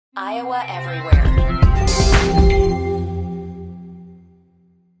Iowa Everywhere.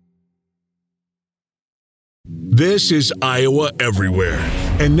 This is Iowa Everywhere.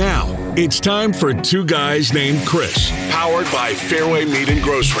 And now, it's time for Two Guys Named Chris, powered by Fairway Meat and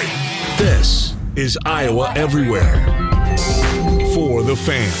Grocery. This is Iowa Everywhere. For the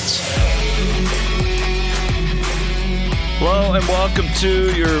fans. Hello and welcome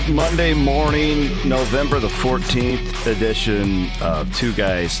to your Monday morning, November the 14th edition of Two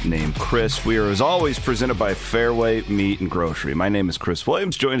Guys Named Chris. We are, as always, presented by Fairway Meat and Grocery. My name is Chris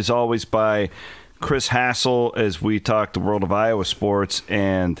Williams, joined as always by Chris Hassel as we talk the world of Iowa sports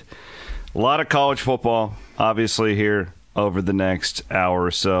and a lot of college football, obviously, here over the next hour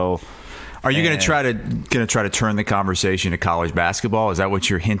or so. Are you going to try to turn the conversation to college basketball? Is that what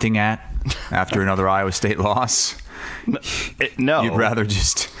you're hinting at after another Iowa State loss? No. You'd rather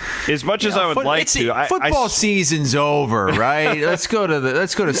just as much as I would like to. Football season's over, right? Let's go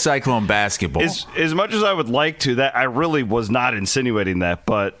to Cyclone basketball. As much as I would like to, that I really was not insinuating that,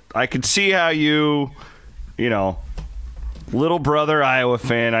 but I could see how you know, little brother Iowa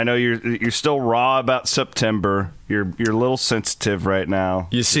fan. I know you're still raw about September. You're a little sensitive right now.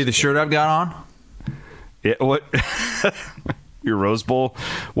 You see the shirt I've got on? Yeah, what? Your Rose Bowl?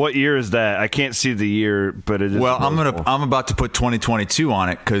 What year is that? I can't see the year, but it is. Well, I'm about to put 2022 on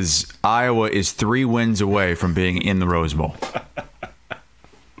it because Iowa is 3 wins away from being in the Rose Bowl.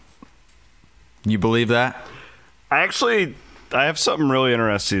 You believe that? I have something really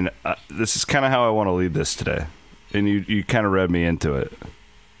interesting. This is kind of how I want to lead this today, and you kind of read me into it.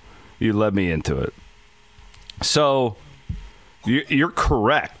 You led me into it. So you're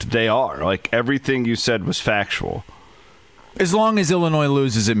correct. They are. Like, everything you said was factual. As long as Illinois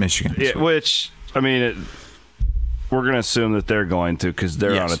loses at Michigan. Yeah, which, I mean, we're going to assume that they're going to because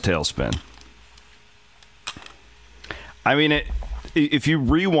they're on a tailspin. I mean, if you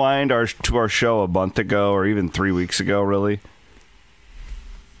rewind to our show a month ago or even 3 weeks ago, really,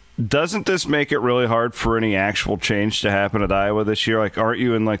 doesn't this make it really hard for any actual change to happen at Iowa this year? Like, aren't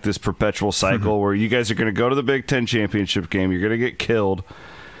you in like this perpetual cycle where you guys are going to go to the Big Ten championship game, you're going to get killed,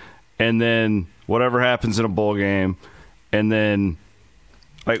 and then whatever happens in a bowl game, and then,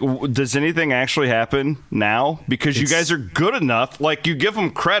 like, does anything actually happen now? Because you guys are good enough. Like, you give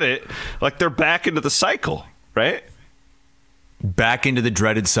them credit. Like, they're back into the cycle, right? Back into the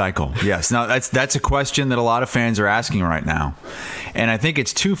dreaded cycle. Yes. Now, that's a question that a lot of fans are asking right now. And I think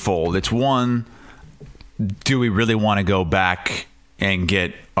it's twofold. It's one, do we really want to go back and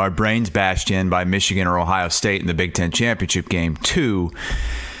get our brains bashed in by Michigan or Ohio State in the Big Ten championship game? Two,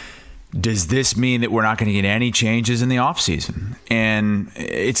 does this mean that we're not going to get any changes in the offseason? And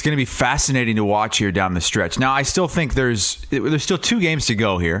it's going to be fascinating to watch here down the stretch. Now, I still think there's still 2 games to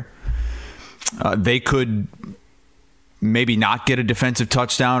go here. They could maybe not get a defensive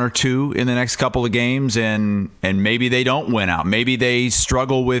touchdown or 2 in the next couple of games, and maybe they don't win out. Maybe they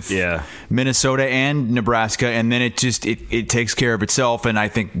struggle with Minnesota and Nebraska, and then it takes care of itself, and I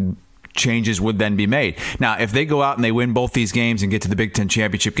think changes would then be made. Now, if they go out and they win both these games and get to the Big Ten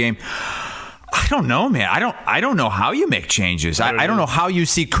championship game, I don't know, man. I don't know how you make changes. I don't know how you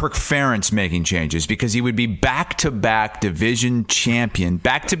see Kirk Ferentz making changes, because he would be back-to-back division champion,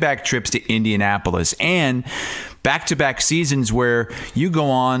 back-to-back trips to Indianapolis, and back-to-back seasons where you go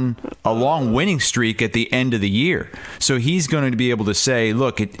on a long winning streak at the end of the year. So he's going to be able to say,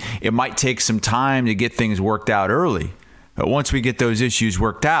 look, it might take some time to get things worked out early, but once we get those issues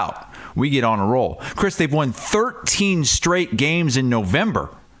worked out, we get on a roll. Chris, they've won 13 straight games in November.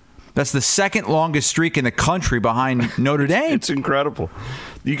 That's the second longest streak in the country behind Notre Dame. It's incredible.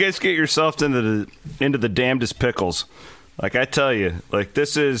 You guys get yourself into the damnedest pickles. Like, I tell you, like,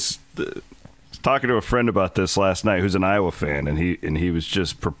 this is talking to a friend about this last night who's an Iowa fan, and he was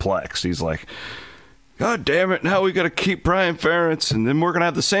just perplexed. He's like, God damn it, now we got to keep Brian Ferentz, and then we're going to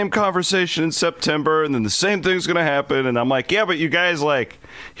have the same conversation in September, and then the same thing's going to happen. And I'm like, yeah, but you guys, like,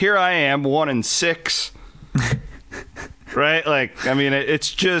 here I am, 1-6. Right? Like, I mean,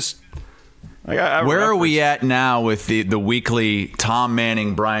 it's just... Where are we at now with the weekly Tom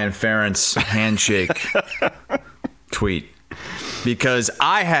Manning, Brian Ferentz handshake tweet? Because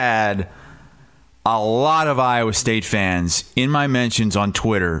I had a lot of Iowa State fans in my mentions on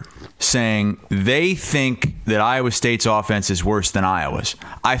Twitter saying they think that Iowa State's offense is worse than Iowa's.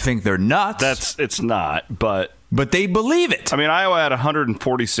 I think they're nuts. It's not, but they believe it. I mean, Iowa had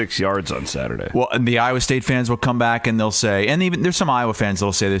 146 yards on Saturday. Well, and the Iowa State fans will come back and they'll say, and even there's some Iowa fans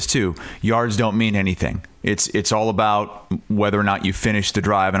that'll say this too, yards don't mean anything. It's all about whether or not you finish the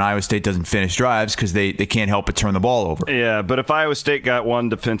drive, and Iowa State doesn't finish drives because they can't help but turn the ball over. Yeah, but if Iowa State got one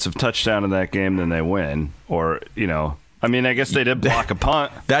defensive touchdown in that game, then they win. Or, you know, I mean, I guess they did block a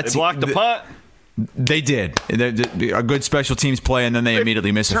punt. They blocked a punt. They did. A good special teams play, and then they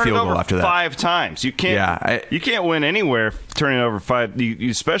immediately miss a field goal after that. 5 times. You can't. Yeah, you can't win anywhere turning over 5.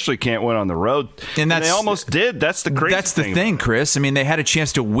 You especially can't win on the road. And they almost did. That's the crazy. That's the thing, Chris. I mean, they had a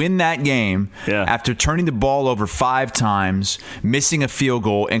chance to win that game after turning the ball over 5 times, missing a field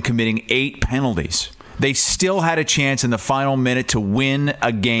goal, and committing 8 penalties. They still had a chance in the final minute to win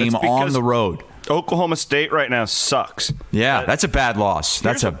a game on the road. Oklahoma State right now sucks. Yeah, that's a bad loss.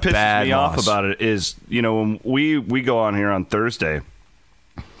 That's a bad loss. What pisses me off about it is, when we go on here on Thursday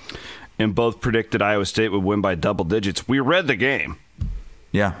and both predicted Iowa State would win by double digits, we read the game.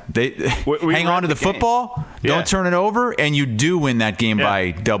 Yeah, they hang on to the football, don't turn it over, and you do win that game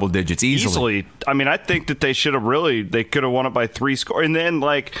by double digits easily. I mean, I think that they could have won it by 3 scores, and then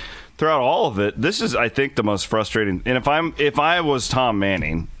throughout all of it, this is, I think, the most frustrating. And if I was Tom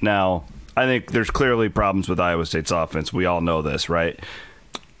Manning now. I think there's clearly problems with Iowa State's offense. We all know this, right?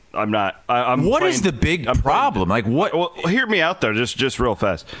 What is the big problem? What? Well, hear me out there, just real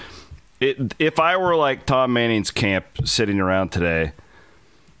fast. If I were Tom Manning's camp sitting around today,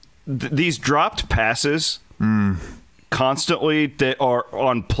 these dropped passes constantly that are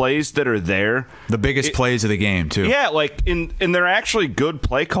on plays that are there. The biggest plays of the game, too. Yeah, and they're actually good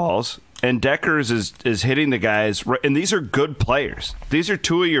play calls. And Deckers is hitting the guys, and these are good players. These are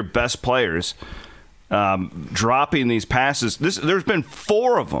 2 of your best players dropping these passes. There's been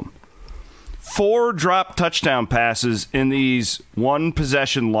 4 of them. 4 drop touchdown passes in these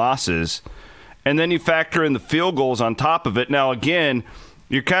 1-possession losses, and then you factor in the field goals on top of it. Now, again,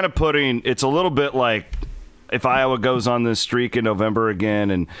 you're kind of it's a little bit like if Iowa goes on this streak in November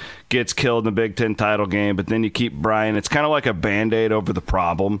again and gets killed in the Big Ten title game, but then you keep Brian, it's kind of like a Band-Aid over the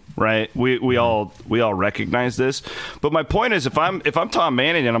problem, right? We all recognize this. But my point is, if I'm Tom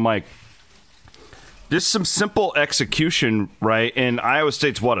Manning and I'm like, just some simple execution, right? And Iowa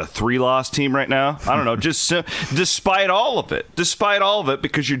State's, a 3-loss team right now? I don't know. Despite all of it,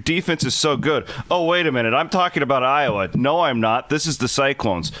 because your defense is so good. Oh, wait a minute. I'm talking about Iowa. No, I'm not. This is the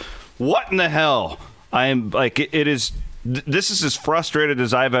Cyclones. What in the hell? I am this is as frustrated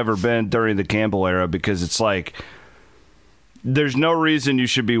as I've ever been during the Campbell era, because it's there's no reason you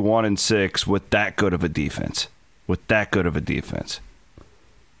should be 1-6 with that good of a defense.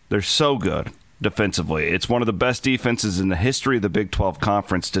 They're so good defensively. It's one of the best defenses in the history of the Big 12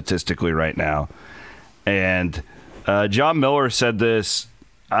 Conference statistically right now. And John Miller said this,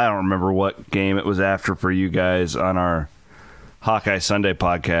 I don't remember what game it was after for you guys on our Hawkeye Sunday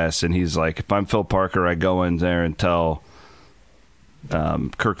podcast, and he's like, if I'm Phil Parker, I go in there and tell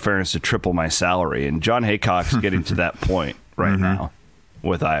Kirk Ferentz to triple my salary. And John Haycock's getting to that point right now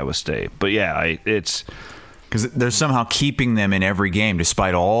with Iowa State. But yeah, it's because they're somehow keeping them in every game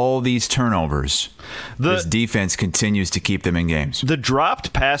despite all these turnovers. This defense continues to keep them in games. The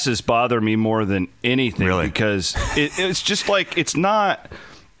dropped passes bother me more than anything, because it's just it's not.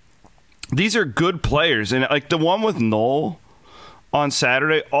 These are good players, and the one with Knoll on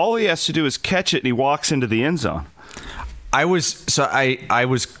Saturday, all he has to do is catch it, and he walks into the end zone. I was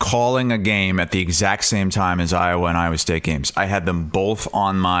calling a game at the exact same time as Iowa and Iowa State games. I had them both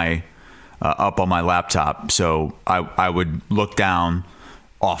on my up on my laptop, so I would look down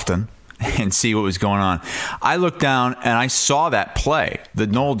often and see what was going on. I looked down and I saw that play, the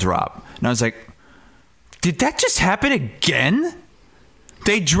Knoll drop, and I was like, "Did that just happen again?"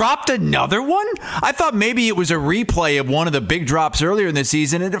 They dropped another one? I thought maybe it was a replay of one of the big drops earlier in the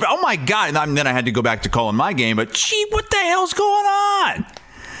season. And, oh, my God. And then I had to go back to calling my game. But, gee, what the hell's going on?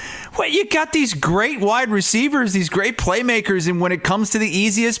 Well, you got these great wide receivers, these great playmakers, and when it comes to the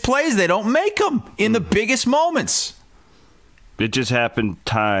easiest plays, they don't make them in the biggest moments. It just happened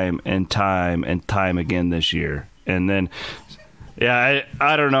time and time and time again this year. And then, yeah,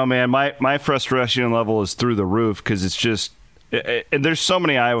 I don't know, man. My frustration level is through the roof, because it's just, and there's so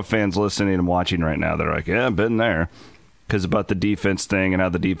many Iowa fans listening and watching right now that are like, yeah, I've been there, because about the defense thing and how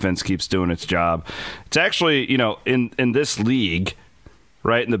the defense keeps doing its job. It's actually, in this league,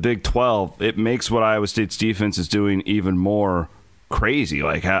 right, in the Big 12, it makes what Iowa State's defense is doing even more crazy,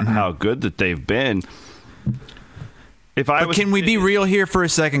 how good that they've been. But can we be real here for a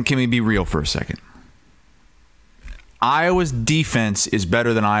second? Iowa's defense is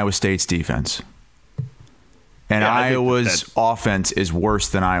better than Iowa State's defense. And Iowa's offense is worse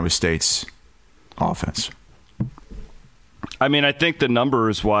than Iowa State's offense. I mean, I think the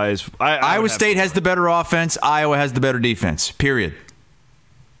numbers wise, Iowa State has the better offense. Iowa has the better defense. Period.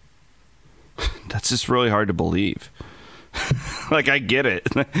 That's just really hard to believe. I get it.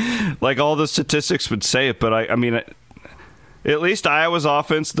 All the statistics would say it, but I mean, at least Iowa's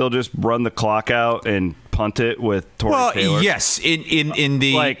offense, they'll just run the clock out and punt it with Torrey Taylor? Well, yes. In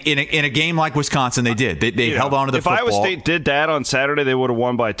a game like Wisconsin, they did. They held on to the football. If Iowa State did that on Saturday, they would have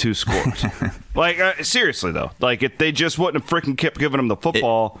won by 2 scores. Seriously, though. If they just wouldn't have freaking kept giving them the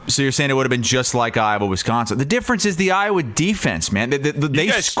football. So you're saying it would have been just like Iowa, Wisconsin. The difference is the Iowa defense, man. They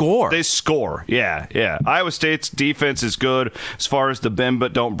score. They score. Yeah. Iowa State's defense is good as far as the bend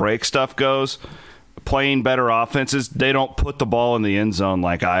but don't break stuff goes. Playing better offenses, they don't put the ball in the end zone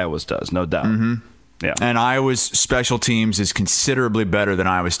like Iowa's does, no doubt. Mm-hmm. Yeah. And Iowa's special teams is considerably better than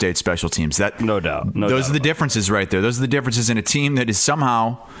Iowa State's special teams. No doubt. Those are the differences right there. Those are the differences in a team that is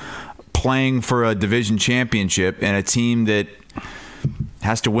somehow playing for a division championship and a team that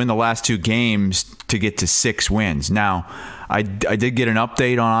has to win the last 2 games to get to 6 wins. Now, I did get an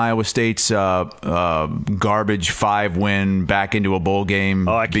update on Iowa State's garbage 5-win back into a bowl game.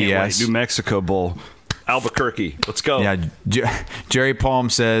 Oh, I can't BS. wait. New Mexico Bowl. Albuquerque. Let's go. Yeah, Jerry Palm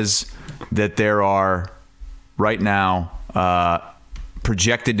says that there are right now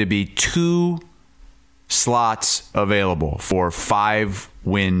projected to be 2 slots available for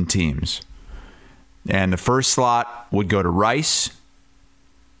 5-win teams. And the first slot would go to Rice,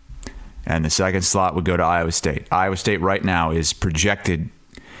 and the second slot would go to Iowa State. Iowa State right now is projected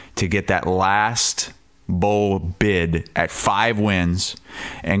to get that last bowl bid at 5 wins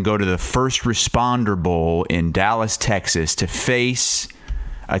and go to the First Responder Bowl in Dallas, Texas to face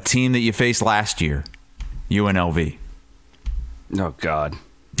a team that you faced last year, UNLV. Oh, God.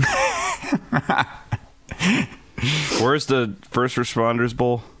 Where's the First Responders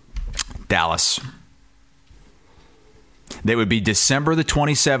Bowl? Dallas. They would be December the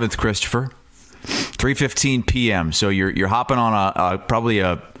 27th, Christopher, 3:15 p.m. So you're hopping on probably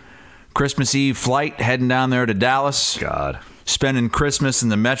a Christmas Eve flight, heading down there to Dallas. God. Spending Christmas in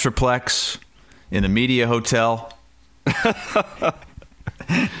the Metroplex, in the Media Hotel.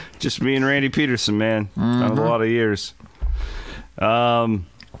 Just me and Randy Peterson, man. Done a lot of years. All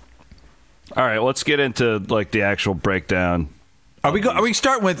right, let's get into the actual breakdown. Are we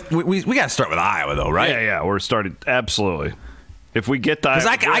starting with we got to start with Iowa though, right? Yeah, we're starting absolutely. If we get that, because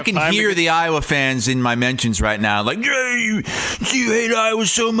I can hear the Iowa fans in my mentions right now, like, you hate Iowa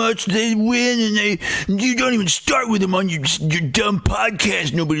so much they win and you don't even start with them on your dumb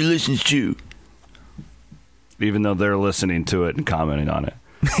podcast nobody listens to. Even though they're listening to it and commenting on it.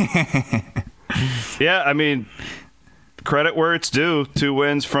 Yeah, I mean, credit where it's due. 2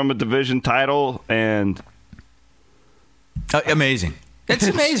 wins from a division title and. Amazing. It's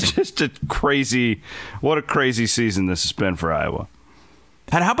amazing. Just what a crazy season this has been for Iowa.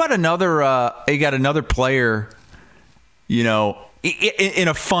 And how about you got another player, in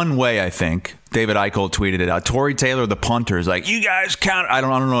a fun way, I think. David Eichel tweeted it out. Torrey Taylor, the punter, is like, you guys count. I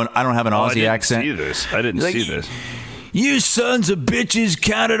don't know. I don't have an Aussie accent. I didn't see this. You sons of bitches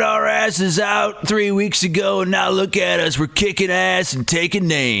counted our asses out 3 weeks ago, and now look at us. We're kicking ass and taking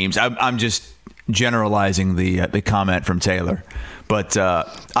names. I'm just generalizing the comment from Taylor. But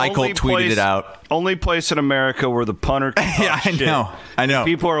Eichel tweeted it out. Only place in America where the punter can yeah, I know.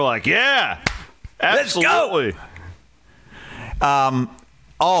 People are like, yeah, absolutely. Let's go.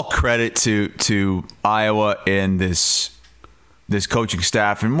 All credit to Iowa and this coaching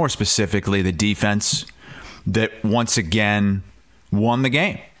staff, and more specifically the defense that once again won the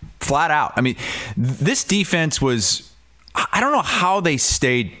game flat out. I mean, this defense was, I don't know how they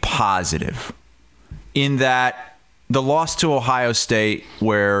stayed positive in that the loss to Ohio State,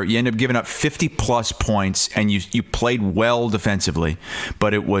 where you end up giving up 50-plus points and you played well defensively,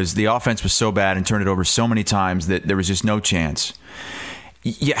 but the offense was so bad and turned it over so many times that there was just no chance.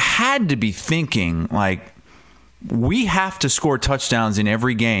 You had to be thinking, we have to score touchdowns in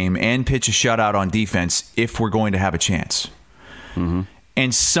every game and pitch a shutout on defense if we're going to have a chance. Mm-hmm.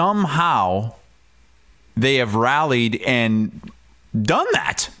 And somehow they have rallied and done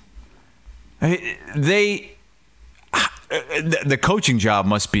that. The coaching job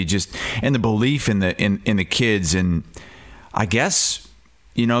must be just, and the belief in the kids, and I guess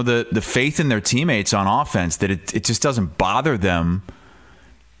the faith in their teammates on offense, that it just doesn't bother them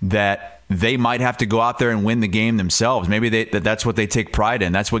that they might have to go out there and win the game themselves. Maybe that's what they take pride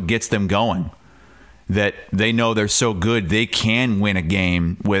in. That's what gets them going. That they know they're so good they can win a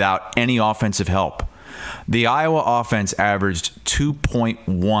game without any offensive help. The Iowa offense averaged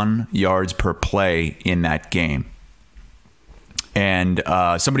 2.1 yards per play in that game. And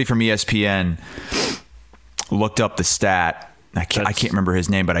somebody from ESPN looked up the stat. I can't remember his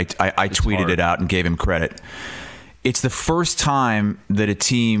name, but I tweeted it out and gave him credit. It's the first time that a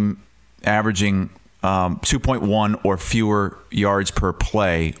team averaging 2.1 or fewer yards per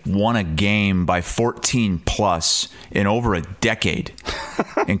play won a game by 14 plus in over a decade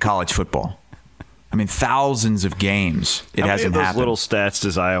in college football. I mean, thousands of games. It hasn't happened. How many of those little stats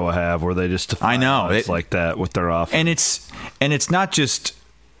does Iowa have where they just defy us like that with their offense? And it's not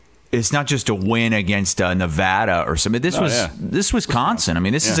just a win against Nevada or something. This was Wisconsin. I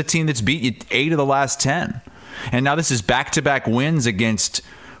mean, this is a team that's beat you 8 of the last 10. And now this is back-to-back wins against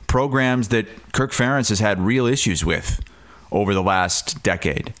programs that Kirk Ferentz has had real issues with over the last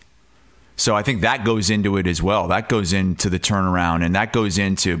decade. So I think that goes into it as well. That goes into the turnaround, and that goes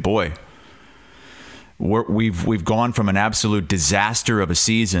into, boy, we've gone from an absolute disaster of a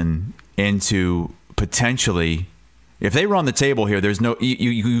season into potentially, if they run the table here, there's no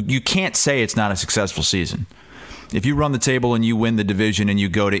you can't say it's not a successful season. If you run the table and you win the division and you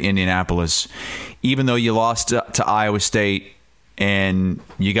go to Indianapolis, even though you lost to Iowa State and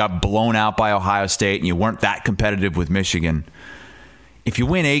you got blown out by Ohio State and you weren't that competitive with Michigan, if you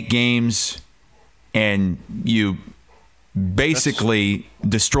win 8 games and you basically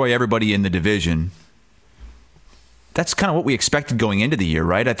destroy everybody in the division, that's kind of what we expected going into the year,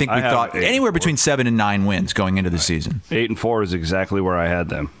 right? I think we thought anywhere between 7 and 9 wins going into the season. 8-4 is exactly where I had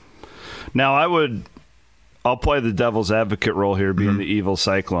them. Now, I'll play the devil's advocate role here, being the evil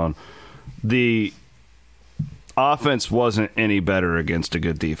Cyclone. The offense wasn't any better against a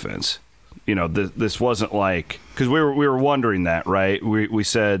good defense. You know, this wasn't like, because we were wondering that, right? We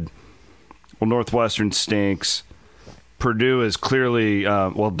said, well, Northwestern stinks. Purdue is clearly,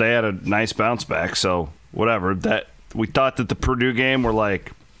 they had a nice bounce back, so whatever. That we thought that the Purdue game were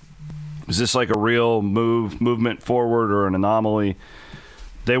like, is this like a real movement forward or an anomaly?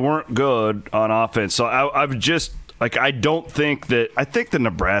 They weren't good on offense. So I've just, like, I think the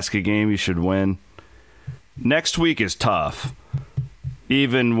Nebraska game you should win. Next week is tough,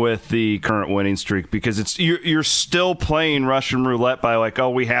 even with the current winning streak, because you're still playing Russian roulette by like, oh,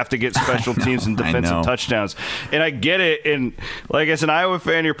 we have to get special teams and defensive touchdowns. And I get it. And like, as an Iowa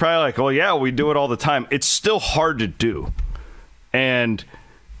fan, you're probably like, well, yeah, we do it all the time. It's still hard to do. And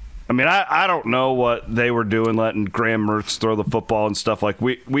I mean, I don't know what they were doing, letting Graham Mertz throw the football and stuff. Like,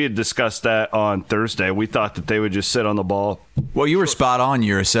 we had discussed that on Thursday. We thought that they would just sit on the ball. Well, you were spot on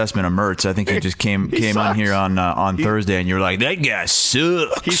your assessment of Mertz. I think you just came on here on Thursday, and you were like, that guy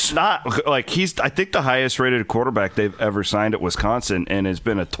sucks. He's not. Like, he's, I think, the highest rated quarterback they've ever signed at Wisconsin, and has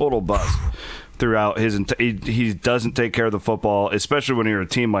been a total bust throughout his he doesn't take care of the football, especially when you're a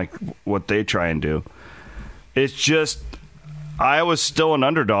team like what they try and do. It's just, Iowa's still an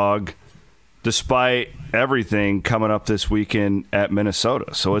underdog despite everything coming up this weekend at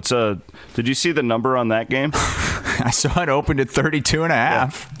Minnesota. So did you see the number on that game? I saw it opened at 32.5. Yeah,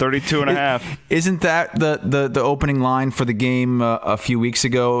 32.5. Isn't that the opening line for the game a few weeks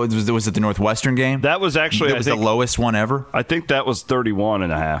ago? Was it the Northwestern game? That was actually, the lowest one ever? I think that was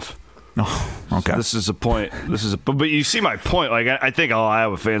 31.5. Oh, okay. This is a point. But you see my point. Like, I think all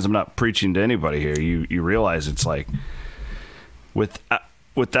Iowa fans, I'm not preaching to anybody here. You realize it's like,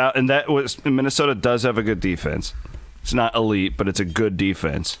 without, and that was, Minnesota does have a good defense. It's not elite, but it's a good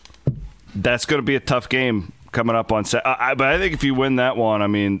defense. That's going to be a tough game coming up on set. But I think if you win that one, I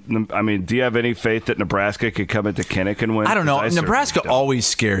mean, do you have any faith that Nebraska could come into Kinnick and win? I don't know. Nebraska always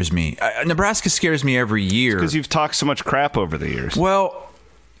scares me. Nebraska scares me every year because you've talked so much crap over the years. Well,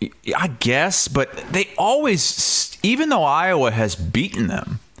 I guess, but they always, even though Iowa has beaten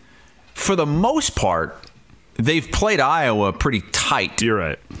them, for the most part, they've played Iowa pretty tight. You're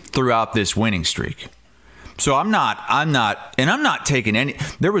right. Throughout this winning streak. So I'm not taking any.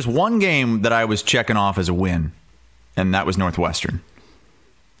 There was one game that I was checking off as a win, and that was Northwestern.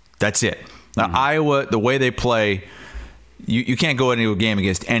 That's it. Now, Iowa, the way they play, you can't go into a game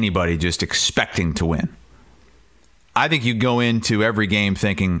against anybody just expecting to win. I think you go into every game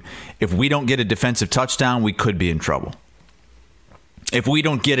thinking, if we don't get a defensive touchdown, we could be in trouble. If we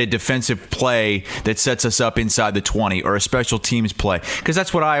don't get a defensive play that sets us up inside the 20 or a special teams play, because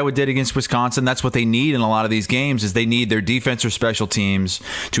that's what Iowa did against Wisconsin. That's what they need in a lot of these games, is they need their defense or special teams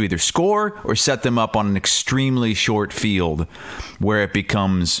to either score or set them up on an extremely short field where it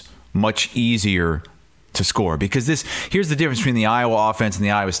becomes much easier to score. Because here's the difference between the Iowa offense and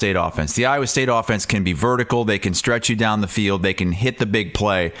the Iowa State offense. The Iowa State offense can be vertical. They can stretch you down the field. They can hit the big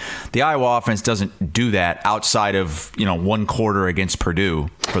play. The Iowa offense doesn't do that outside of, one quarter against Purdue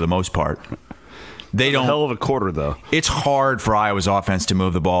for the most part. They don't. A hell of a quarter, though. It's hard for Iowa's offense to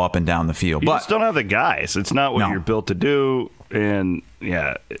move the ball up and down the field. You just don't have the guys. It's not what you're built to do. And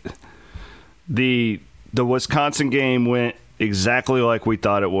yeah, the Wisconsin game went exactly like we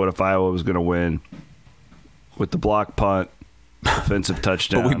thought it would if Iowa was going to win. With the block punt, offensive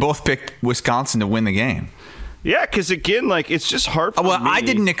touchdown. But we both picked Wisconsin to win the game. Yeah, because again, like, it's just hard for me. I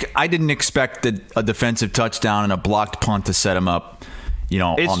didn't expect a defensive touchdown and a blocked punt to set him up.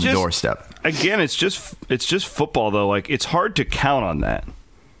 on the doorstep. Again, it's just football though. Like, it's hard to count on that.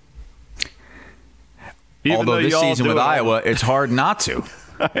 Although this season with Iowa, it's hard not to.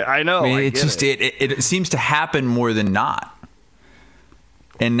 I know. It seems to happen more than not.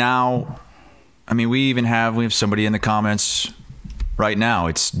 And now, we have somebody in the comments right now.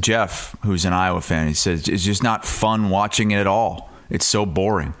 It's Jeff, who's an Iowa fan. He says it's just not fun watching it at all. It's so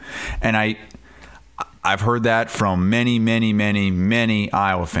boring. And I've heard that from many, many, many, many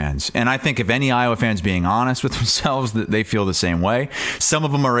Iowa fans. And I think if any Iowa fans being honest with themselves, that they feel the same way. Some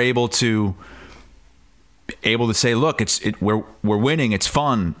of them are able to say, look, we're winning, it's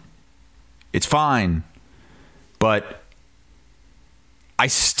fun, it's fine. But I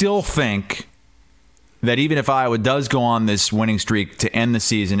still think that even if Iowa does go on this winning streak to end the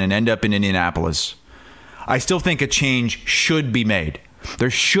season and end up in Indianapolis, I still think a change should be made.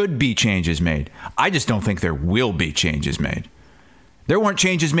 There should be changes made. I just don't think there will be changes made. There weren't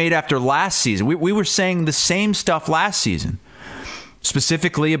changes made after last season. We were saying the same stuff last season,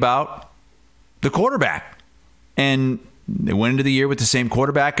 specifically about the quarterback. And they went into the year with the same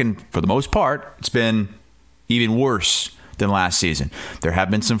quarterback, and for the most part, it's been even worse than last season. There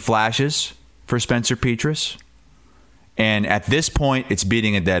have been some flashes for Spencer Petras, and at this point, it's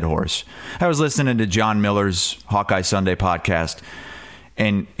beating a dead horse. I was listening to John Miller's Hawkeye Sunday podcast,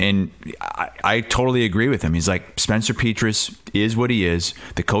 and I totally agree with him. He's like, Spencer Petras is what he is.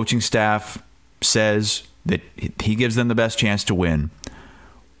 The coaching staff says that he gives them the best chance to win.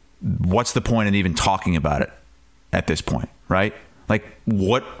 What's the point in even talking about it at this point, right? Like,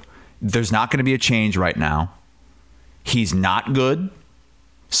 what? There's not going to be a change right now. He's not good.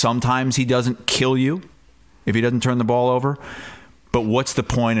 Sometimes he doesn't kill you if he doesn't turn the ball over. But what's the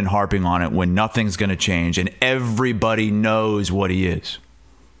point in harping on it when nothing's going to change and everybody knows what he is?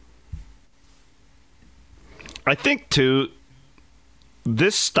 I think, too,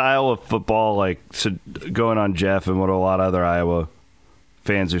 this style of football, like, so going on Jeff and what a lot of other Iowa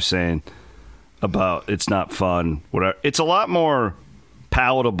fans are saying about it's not fun, whatever, it's a lot more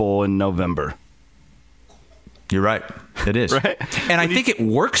palatable in November. You're right. It is. Right? And I think it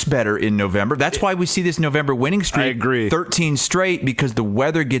works better in November. That's why we see this November winning streak. I agree. 13 straight, because the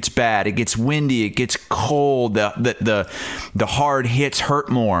weather gets bad. It gets windy. It gets cold. The hard hits hurt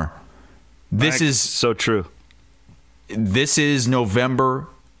more. This is so true. This is November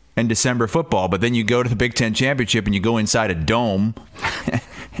and December football, but then you go to the Big Ten Championship and you go inside a dome.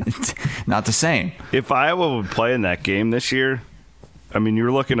 It's not the same. If Iowa would play in that game this year,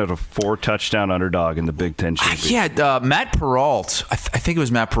 you're looking at a 4-touchdown underdog in the Big Ten Championship. Yeah, Matt Peralt, I think it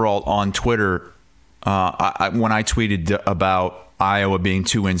was Matt Peralt on Twitter, when I tweeted about Iowa being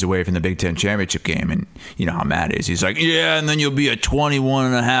 2 wins away from the Big Ten Championship game, and you know how Matt is. He's like, yeah, and then you'll be a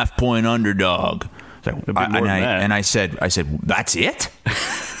 21.5-point underdog. And I said, that's it?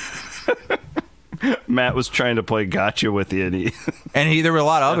 Matt was trying to play gotcha with you. And there were a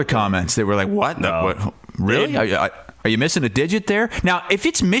lot of other comments that were like, what? No. What? Really? Are you missing a digit there? Now, if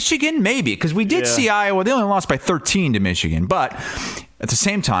it's Michigan, maybe, because we did see Iowa. They only lost by 13 to Michigan. But at the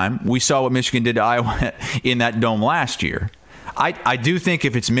same time, we saw what Michigan did to Iowa in that dome last year. I do think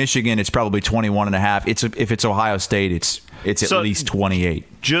if it's Michigan, it's probably 21.5. If it's Ohio State, it's at least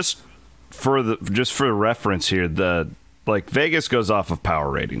 28. Just for the reference here, Vegas goes off of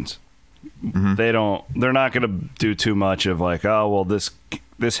power ratings. Mm-hmm. They're not going to do too much of like, oh well,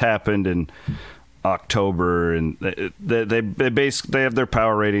 this happened in October, and they basically have their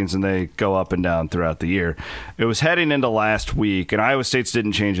power ratings and they go up and down throughout the year. It was heading into last week, and Iowa State's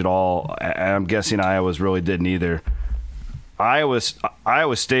didn't change at all. I'm guessing Iowa's really didn't either. Iowa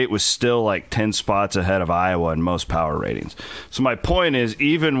State was still like 10 spots ahead of Iowa in most power ratings. So my point is,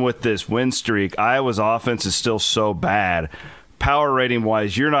 even with this win streak, Iowa's offense is still so bad. Power rating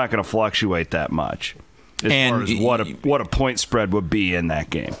wise, you're not going to fluctuate that much as far as what a point spread would be in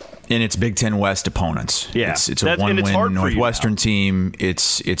that game. And it's Big Ten West opponents. Yeah, it's a one-win Northwestern team.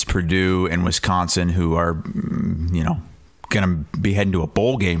 It's Purdue and Wisconsin, who are going to be heading to a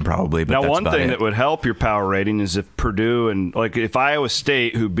bowl game probably. But now, that's one thing it. that would help your power rating is if Purdue and if Iowa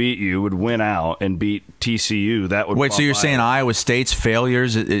State, who beat you, would win out and beat TCU. That would wait. So you're saying Iowa State's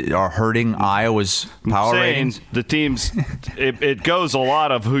failures are hurting Iowa's power ratings? The teams, it goes a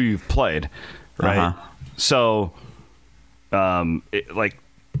lot of who you've played, right? Uh-huh. So,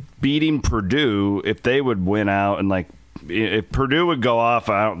 beating Purdue, if they would win out and if Purdue would go off,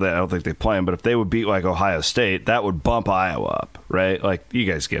 I don't think they play them, but if they would beat Ohio State, that would bump Iowa up, right? Like, you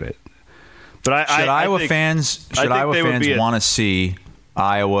guys get it. But should Iowa fans want to see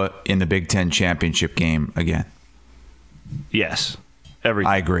Iowa in the Big Ten championship game again? Yes, I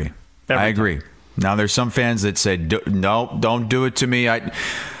agree. I agree. Now, there's some fans that say, no, don't do it to me.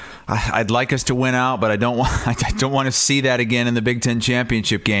 I'd like us to win out, but I don't want to see that again in the Big Ten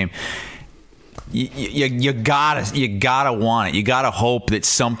championship game. You gotta want it. You gotta hope that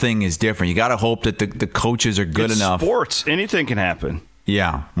something is different. You gotta hope that the coaches are good enough. Sports, anything can happen.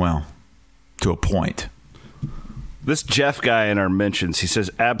 Yeah, well, to a point. This Jeff guy in our mentions, he says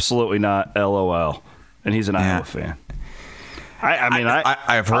absolutely not, LOL, and he's an Iowa fan.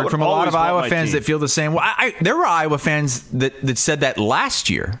 I've heard from a lot of Iowa fans that feel the same way. There were Iowa fans that said that last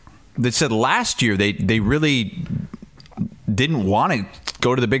year. That said last year they really didn't want to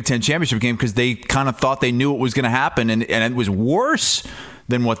go to the Big Ten championship game because they kind of thought they knew what was going to happen, and it was worse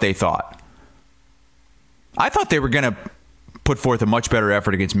than what they thought. I thought they were going to put forth a much better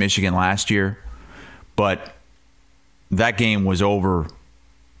effort against Michigan last year, but that game was over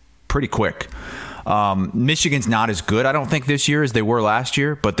pretty quick. Michigan's not as good, I don't think, this year as they were last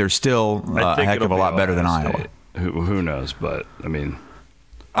year, but they're still a heck of a lot better than Iowa. Who knows? But, I mean...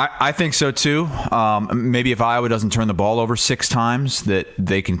 I think so, too. Maybe if Iowa doesn't turn the ball over 6 times, that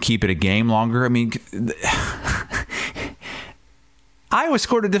they can keep it a game longer. I mean, Iowa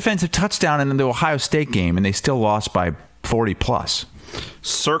scored a defensive touchdown in the Ohio State game, and they still lost by 40-plus.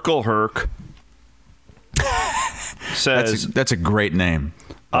 Circle Herc says... That's a great name.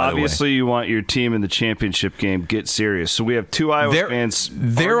 Obviously, you want your team in the championship game. Get serious. So we have 2 Iowa fans.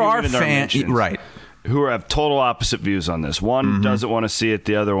 There are fans, right, who have total opposite views on this. One doesn't want to see it.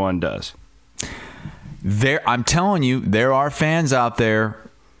 The other one does. I'm telling you, there are fans out there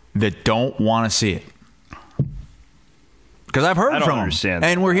that don't want to see it. Because I've heard from them,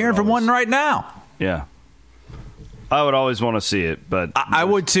 and we're hearing from one right now. Yeah. I would always want to see it, but I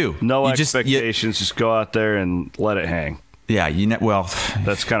would too. No expectations. Just go out there and let it hang. Yeah,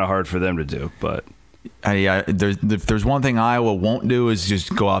 that's kind of hard for them to do, but there's one thing Iowa won't do is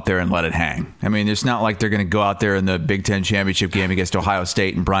just go out there and let it hang. I mean, it's not like they're going to go out there in the Big Ten championship game against Ohio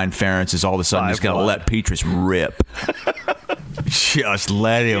State and Brian Ferentz is all of a sudden just going to let Petrus rip. Just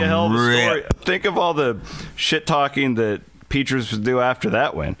let him rip. Think of all the shit talking that Petrus would do after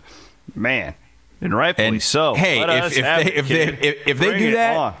that win, man, and rightfully so. Hey, if they do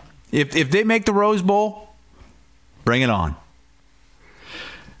that, if they make the Rose Bowl, bring it on.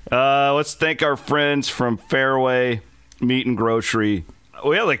 Let's thank our friends from Fairway Meat and Grocery.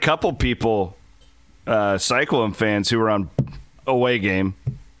 We had a couple people, Cyclone fans, who were on away game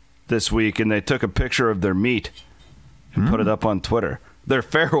this week, and they took a picture of their meat and put it up on Twitter. Their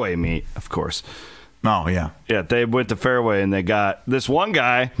Fairway meat, of course. Oh, yeah. Yeah, they went to Fairway, and they got... This one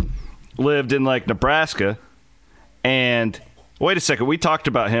guy lived in, Nebraska, and... Wait a second, we talked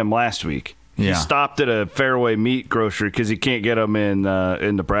about him last week. Yeah. He stopped at a Fairway meat grocery because he can't get them in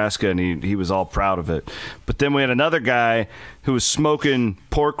Nebraska, and he was all proud of it. But then we had another guy who was smoking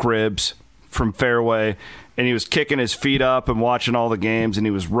pork ribs from Fairway, and he was kicking his feet up and watching all the games, and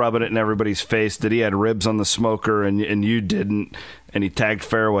he was rubbing it in everybody's face that he had ribs on the smoker and you didn't, and he tagged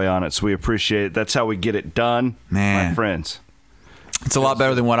Fairway on it, so we appreciate it. That's how we get it done, my friends. It's a lot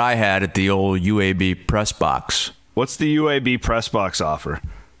better than what I had at the old UAB press box. What's the UAB press box offer?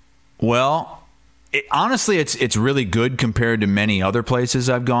 Well, honestly, it's really good compared to many other places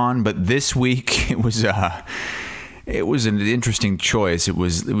I've gone. But this week it was an interesting choice. It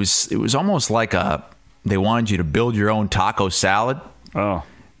was almost like they wanted you to build your own taco salad. Oh,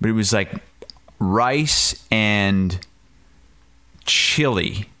 but it was like rice and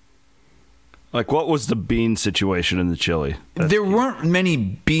chili. Like, what was the bean situation in the chili? There weren't many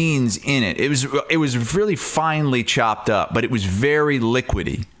beans in it. It was really finely chopped up, but it was very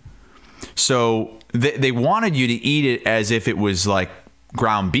liquidy. So they wanted you to eat it as if it was like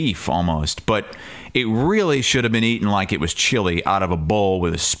ground beef almost, but it really should have been eaten like it was chili out of a bowl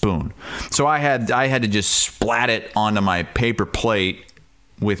with a spoon. So I had to just splat it onto my paper plate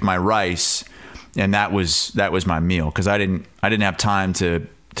with my rice, and that was my meal because I didn't have time to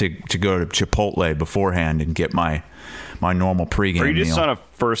go to Chipotle beforehand and get my normal pregame meal. Are you just on a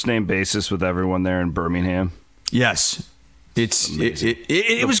first name basis with everyone there in Birmingham? Yes.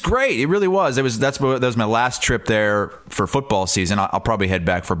 It was great. It really was. That was my last trip there for football season. I'll probably head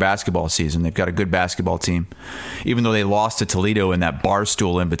back for basketball season. They've got a good basketball team, even though they lost to Toledo in that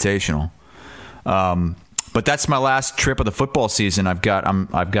Barstool Invitational. But that's my last trip of the football season. I've got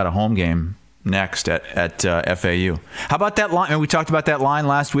a home game next at FAU. How about that line? We talked about that line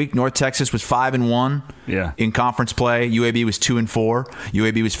last week. North Texas was 5-1 in conference play. UAB was 2-4.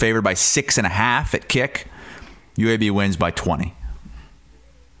 UAB was favored by 6.5 at kick. UAB wins by 20.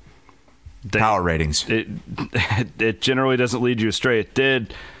 Power ratings. It generally doesn't lead you astray. It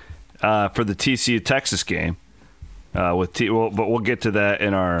did for the TCU Texas game. with but we'll get to that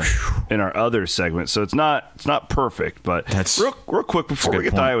in our other segment. So it's not perfect, but That's real quick before we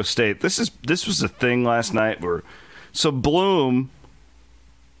get to Iowa State. This was a thing last night so Bloom,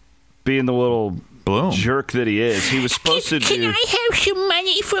 being the little jerk that he is, he was supposed to do. Can I have some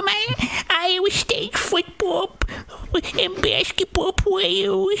money for my Iowa State football and basketball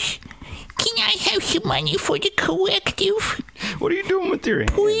players? Can I have some money for the collective? What are you doing with your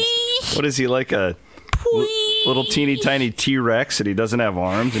hands? Please? What is he, like a little teeny tiny T-Rex and he doesn't have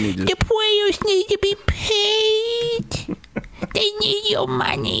arms and he just... The players need to be paid. They need your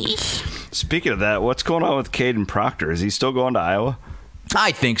money. Speaking of that, what's going on with Caden Proctor? Is he still going to Iowa?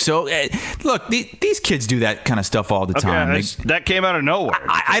 I think so. Look, these kids do that kind of stuff all the time. That came out of nowhere.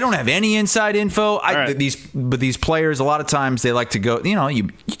 I don't have any inside info. Right. These players, a lot of times they like to go. You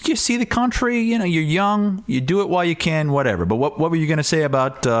just see the country. You're young. You do it while you can. Whatever. But what were you going to say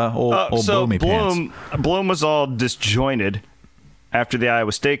about old Bloomy Pants? Bloom was all disjointed after the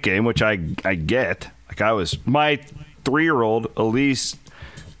Iowa State game, which I get. Like my 3-year-old Elise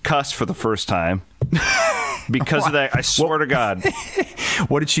cussed for the first time. Because of that, I swear to God.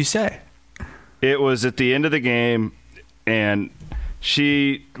 What did she say? It was at the end of the game, and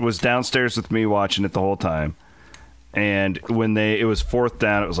she was downstairs with me watching it the whole time. And when it was 4th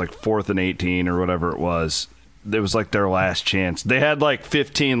down, it was like 4th and 18 or whatever it was. It was like their last chance. They had like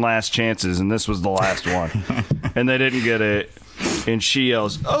 15 last chances, and this was the last one. And they didn't get it. And she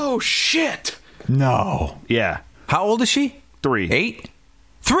yells, "Oh, shit!" No. Yeah. How old is she? 3. 8?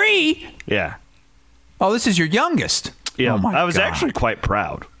 3? Yeah. Oh, this is your youngest. Yeah, oh I was actually quite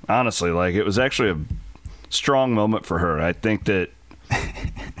proud, honestly. Like, it was actually a strong moment for her. I think that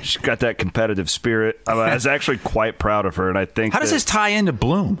she's got that competitive spirit. I was actually quite proud of her, and I think. How does this tie into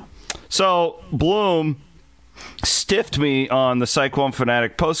Bloom? So Bloom stiffed me on the Cyclone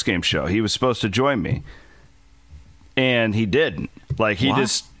Fanatic postgame show. He was supposed to join me, and he didn't. Like, he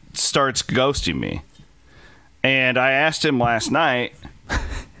just starts ghosting me. And I asked him last night,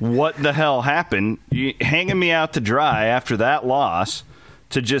 what the hell happened? You hanging me out to dry after that loss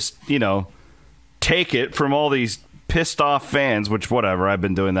to just, take it from all these pissed off fans, which whatever, I've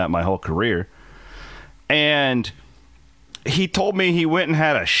been doing that my whole career. And he told me he went and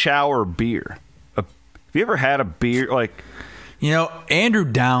had a shower beer. Have you ever had a beer? Like, Andrew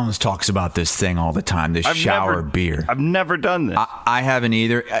Downs talks about this thing all the time, this shower beer. I've never done this. I haven't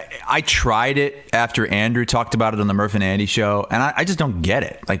either. I tried it after Andrew talked about it on the Murph and Andy show, and I just don't get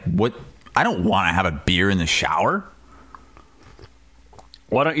it. Like, what? I don't want to have a beer in the shower.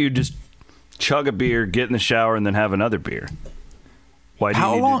 Why don't you just chug a beer, get in the shower, and then have another beer? Why do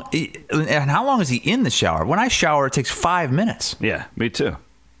how long? And how long is he in the shower? When I shower, it takes 5 minutes. Yeah, me too.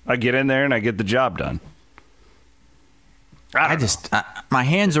 I get in there and I get the job done. My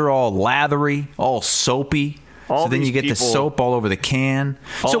hands are all lathery, all soapy. So then you get the soap all over the can.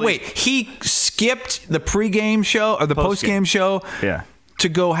 So wait, he skipped the pregame show or the postgame show to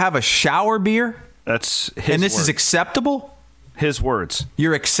go have a shower beer? That's his And this words. is acceptable? His words.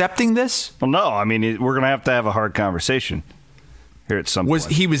 You're accepting this? Well, no. I mean, we're going to have a hard conversation here at some point.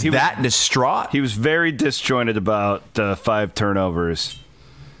 He was distraught? He was very disjointed about 5 turnovers.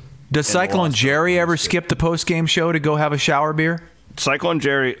 Does Cyclone Jerry ever skip the postgame show to go have a shower beer? Cyclone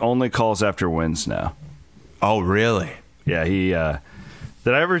Jerry only calls after wins now. Oh, really? Yeah, he... did I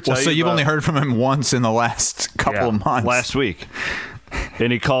ever tell you so you've only heard from him once in the last couple of months. Last week.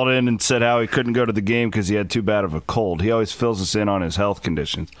 And he called in and said how he couldn't go to the game because he had too bad of a cold. He always fills us in on his health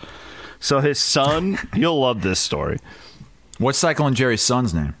conditions. So his son... You'll love this story. What's Cyclone Jerry's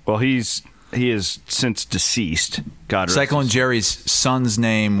son's name? Well, he is since deceased. God rest Cyclone his Jerry's son's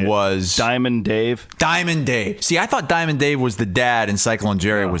name was... Diamond Dave. Diamond Dave. See, I thought Diamond Dave was the dad and Cyclone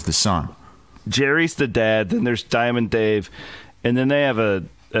Jerry was the son. Jerry's the dad, then there's Diamond Dave, and then they have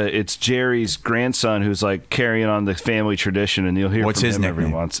it's Jerry's grandson who's like carrying on the family tradition, and you'll hear What's from his him nickname?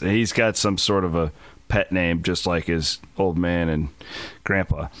 every once. He's got some sort of a pet name, just like his old man and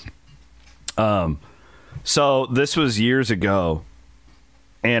grandpa. So this was years ago,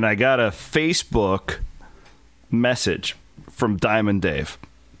 and I got a Facebook message from Diamond Dave,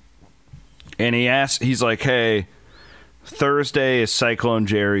 and he's like, "Hey, Thursday is Cyclone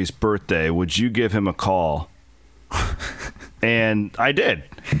Jerry's birthday. Would you give him a call?" And I did.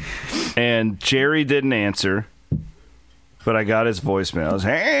 And Jerry didn't answer, but I got his voicemail. I was,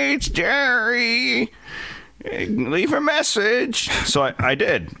 "Hey, it's Jerry. Leave a message." So I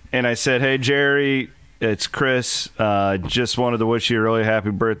did. And I said, "Hey, Jerry, it's Chris. Just wanted to wish you a really happy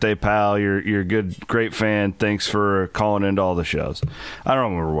birthday, pal. You're a great fan. Thanks for calling into all the shows." I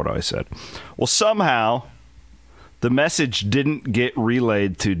don't remember what I said. Well, somehow the message didn't get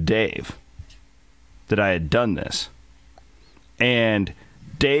relayed to Dave that I had done this. And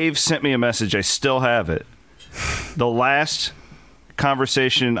Dave sent me a message. I still have it. The last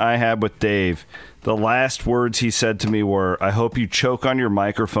conversation I had with Dave, the last words he said to me were, "I hope you choke on your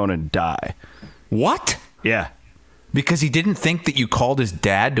microphone and die." What? Yeah. Because he didn't think that you called his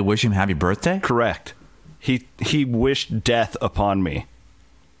dad to wish him happy birthday? Correct. He wished death upon me.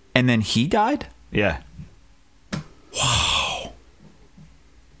 And then he died? Yeah. Wow.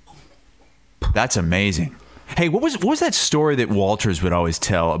 That's amazing. Hey, what was that story that Walters would always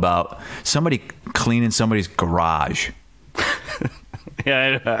tell about somebody cleaning somebody's garage?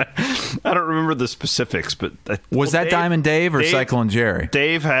 Yeah, I don't remember the specifics, but was that Diamond Dave or Cyclone Jerry?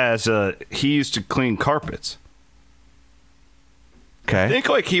 Dave has he used to clean carpets. Okay. I think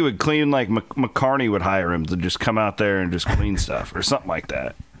like he would clean, like McCartney would hire him to just come out there and just clean stuff or something like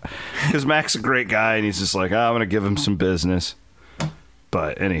that. Because Mac's a great guy and he's just like, I'm gonna give him some business.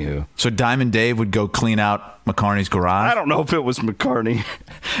 But anywho, so Diamond Dave would go clean out McCartney's garage? I don't know if it was McCartney.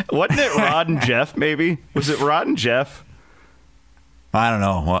 Wasn't it Rod and Jeff? Maybe was it Rod and Jeff? I don't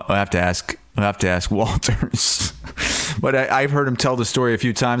know. I'll have to ask. I'll have to ask Walters. But I've heard him tell the story a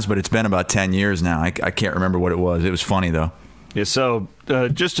few times, but it's been about 10 years now. I can't remember what it was. It was funny though. Yeah. So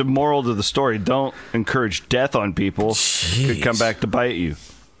just a moral to the story: don't encourage death on people. Jeez. It could come back to bite you.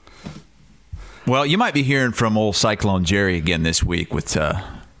 Well, you might be hearing from old Cyclone Jerry again this week with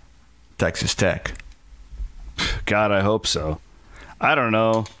Texas Tech. God, I hope so. I don't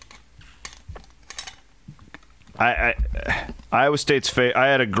know. Iowa State's I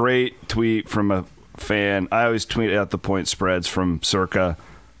had a great tweet from a fan. I always tweet out the point spreads from Circa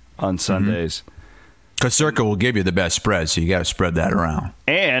on Sundays. Because Circa will give you the best spread, so you got to spread that around.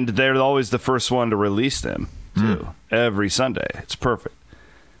 And they're always the first one to release them, too, every Sunday. It's perfect.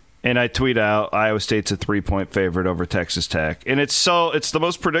 And I tweet out Iowa State's a 3-point favorite over Texas Tech. And it's the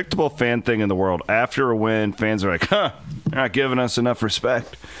most predictable fan thing in the world. After a win, fans are like, they're not giving us enough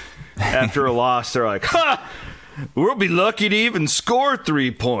respect. After a loss, they're like, we'll be lucky to even score 3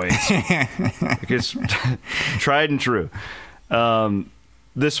 points. It's tried and true.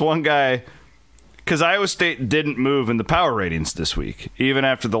 This one guy, because Iowa State didn't move in the power ratings this week, even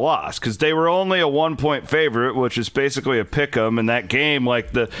after the loss, because they were only a 1-point favorite, which is basically a pick 'em in that game.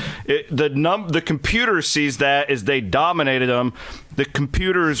 Like the computer sees that as they dominated them. The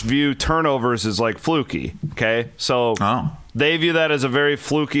computers view turnovers as like fluky. Okay, so they view that as a very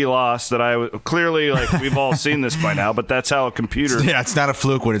fluky loss. That clearly, like, we've all seen this by now, but that's how a computer. Yeah, it's not a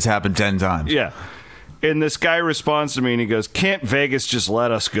fluke when it's happened 10 times. Yeah, and this guy responds to me and he goes, "Can't Vegas just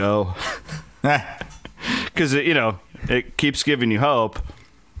let us go?" Because it keeps giving you hope.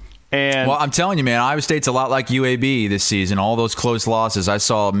 And well, I'm telling you, man, Iowa State's a lot like UAB this season. All those close losses, I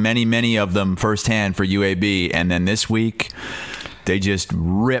saw many of them firsthand for UAB, and then this week they just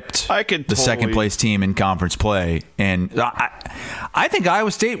ripped the second place team in conference play. And I think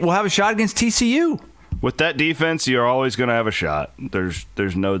Iowa State will have a shot against TCU. With that defense, you're always going to have a shot. There's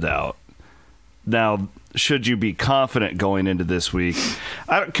no doubt. Now, should you be confident going into this week?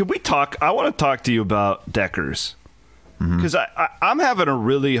 Could we talk? I want to talk to you about Deckers, because I'm having a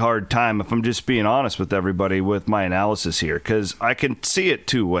really hard time, if I'm just being honest with everybody, with my analysis here, because I can see it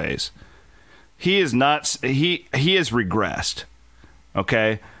two ways. He is not. He has regressed.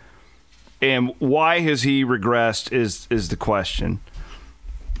 Okay, and why has he regressed is the question.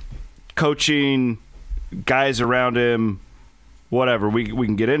 Coaching, guys around him, whatever. We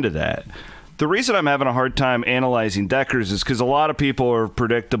can get into that. The reason I'm having a hard time analyzing Deckers is because a lot of people are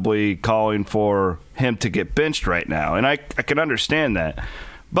predictably calling for him to get benched right now, and I can understand that.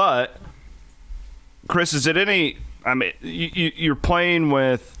 But, Chris, is it any – I mean, you're playing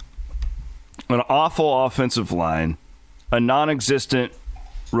with an awful offensive line, a non-existent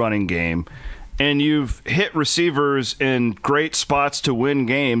running game, and you've hit receivers in great spots to win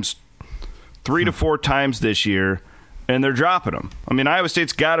games 3 to 4 times this year, and they're dropping them. I mean, Iowa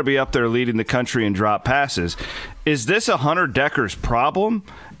State's got to be up there leading the country in drop passes. Is this a Hunter Deckers problem?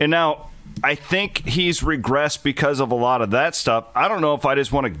 And now I think he's regressed because of a lot of that stuff. I don't know if I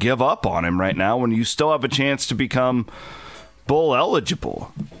just want to give up on him right now when you still have a chance to become bowl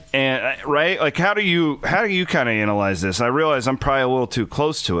eligible. And right, like how do you kind of analyze this? I realize I'm probably a little too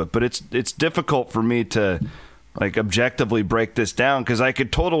close to it, but it's difficult for me to like objectively break this down because I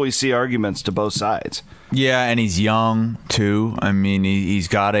could totally see arguments to both sides. Yeah, and he's young too. I mean, he's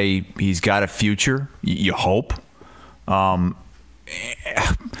got a future. You hope, and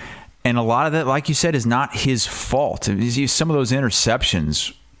a lot of that, like you said, is not his fault. Some of those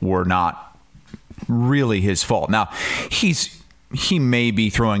interceptions were not really his fault. Now, he's he may be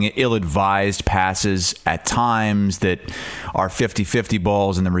throwing ill-advised passes at times that are 50-50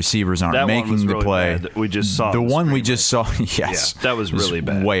 balls and the receivers aren't making the play. Bad that we just saw. The one we just saw, yes. Yeah, that was really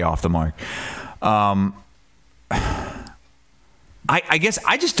bad. Way off the mark. I guess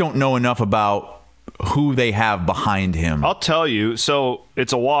I just don't know enough about who they have behind him. I'll tell you. So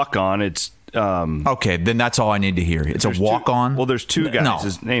it's a walk-on. It's okay, then that's all I need to hear. It's a walk-on? Well, there's two guys. No.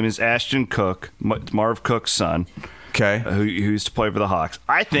 His name is Ashton Cook, Marv Cook's son. Okay. Who used to play for the Hawks.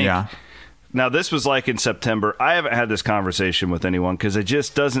 I think. Yeah. Now, this was like in September. I haven't had this conversation with anyone because it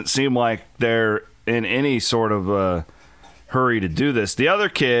just doesn't seem like they're in any sort of hurry to do this. The other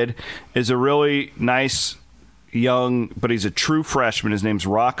kid is a really nice, young, but he's a true freshman. His name's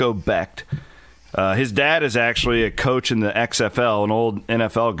Rocco Becht. His dad is actually a coach in the XFL, an old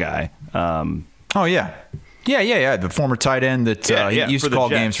NFL guy. Oh, yeah. Yeah. The former tight end that he used to call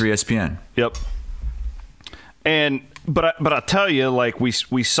games for ESPN. Yep. But I'll tell you, like we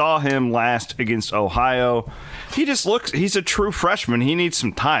saw him last against Ohio. He's a true freshman. He needs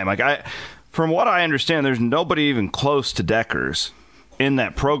some time. From what I understand, there's nobody even close to Deckers in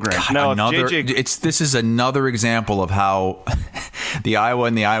that program. God, this is another example of how the Iowa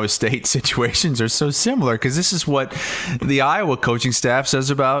and the Iowa State situations are so similar, because this is what the Iowa coaching staff says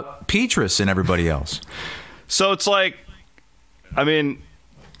about Petrus and everybody else. So it's like, I mean,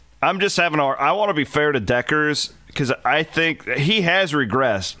 I'm just I want to be fair to Deckers because I think he has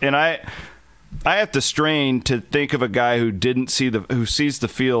regressed, and I have to strain to think of a guy who who sees the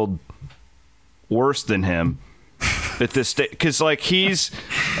field worse than him at this stage. Because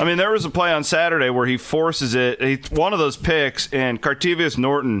there was a play on Saturday where he forces it. One of those picks, and Cartevious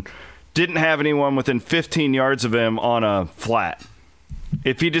Norton didn't have anyone within 15 yards of him on a flat.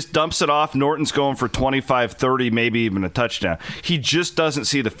 If he just dumps it off, Norton's going for 25, 30, maybe even a touchdown. He just doesn't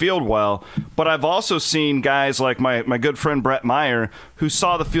see the field well. But I've also seen guys like my good friend Brett Meyer, who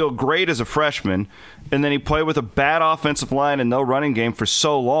saw the field great as a freshman, and then he played with a bad offensive line and no running game for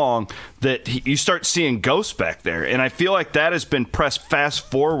so long that you start seeing ghosts back there. And I feel like that has been pressed fast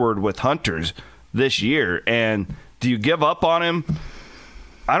forward with Hunters this year. And do you give up on him?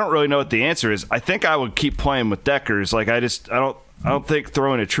 I don't really know what the answer is. I think I would keep playing with Deckers. I don't think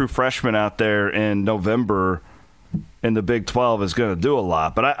throwing a true freshman out there in November in the Big 12 is going to do a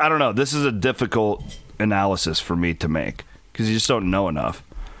lot. But I don't know. This is a difficult analysis for me to make because you just don't know enough.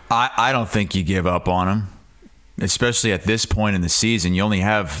 I don't think you give up on him, especially at this point in the season. You only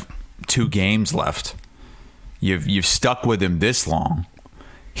have 2 games left. You've stuck with him this long.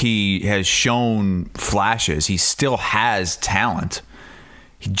 He has shown flashes. He still has talent.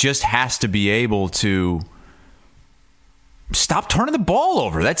 He just has to be able to stop turning the ball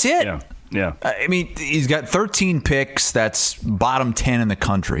over. That's it. Yeah. I mean, he's got 13 picks. That's bottom 10 in the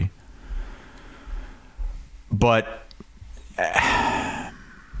country. But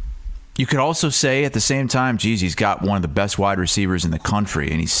you could also say at the same time, geez, he's got one of the best wide receivers in the country,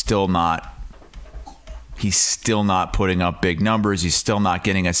 and he's still not putting up big numbers. He's still not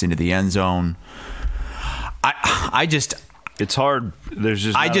getting us into the end zone. It's hard. There's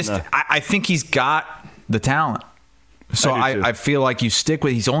just I think he's got the talent. So I feel like you stick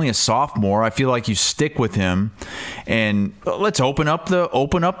with. He's only a sophomore. I feel like you stick with him, and let's open up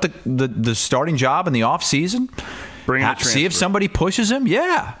the starting job in the off season. See if somebody pushes him.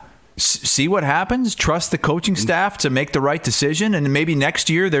 Yeah, see what happens. Trust the coaching staff to make the right decision, and maybe next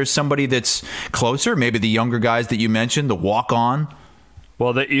year there's somebody that's closer. Maybe the younger guys that you mentioned, the walk on.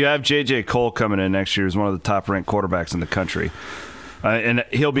 Well, you have J.J. Cole coming in next year as one of the top ranked quarterbacks in the country. And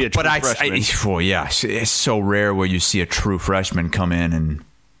he'll be a true freshman. It's so rare where you see a true freshman come in and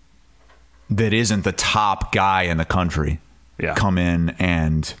that isn't the top guy in the country come in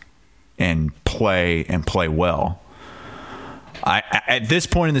and play well. At this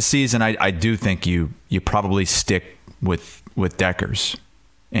point in the season, I do think you probably stick with Deckers.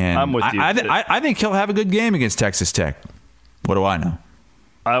 And I'm with you. I think he'll have a good game against Texas Tech. What do I know?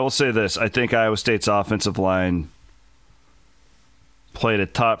 I will say this. I think Iowa State's offensive line played a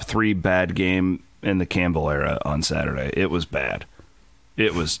top 3 bad game in the Campbell era on Saturday. It was bad.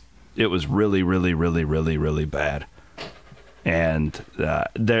 It was really, really, really, really, really bad. And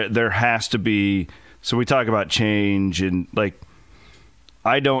there has to be. So we talk about change and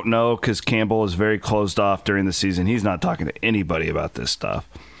I don't know because Campbell is very closed off during the season. He's not talking to anybody about this stuff.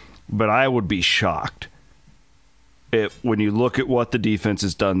 But I would be shocked when you look at what the defense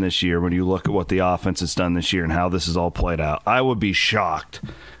has done this year, when you look at what the offense has done this year and how this is all played out, I would be shocked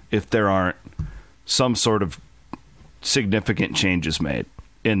if there aren't some sort of significant changes made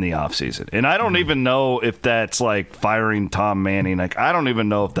in the offseason. And I don't even know if that's like firing Tom Manning. I don't even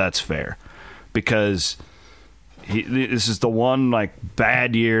know if that's fair because this is the one like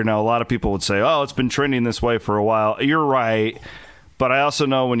bad year. Now a lot of people would say, "Oh, it's been trending this way for a while." You're right, but I also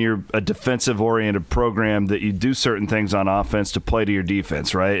know when you're a defensive-oriented program that you do certain things on offense to play to your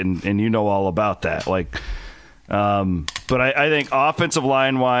defense, right? And you know all about that. Like, but I think offensive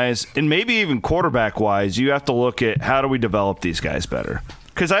line-wise, and maybe even quarterback-wise, you have to look at how do we develop these guys better.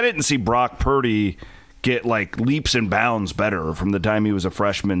 Because I didn't see Brock Purdy get like leaps and bounds better from the time he was a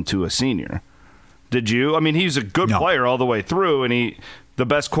freshman to a senior. Did you? I mean, he's a good player all the way through, and the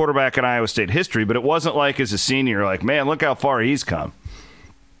best quarterback in Iowa State history, but it wasn't like as a senior, like, man, look how far he's come.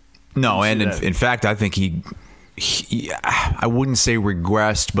 No, and in fact, I think he I wouldn't say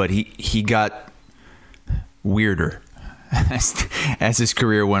regressed, but he got weirder as his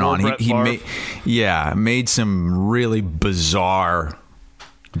career went on. He made some really bizarre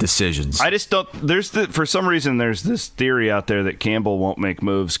decisions. I just don't. For some reason, there's this theory out there that Campbell won't make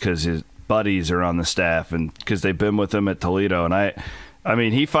moves because his buddies are on the staff and because they've been with him at Toledo. And I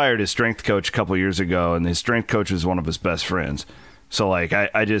mean, he fired his strength coach a couple years ago, and his strength coach was one of his best friends. So like,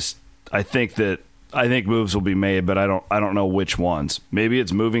 I think moves will be made, but I don't know which ones. Maybe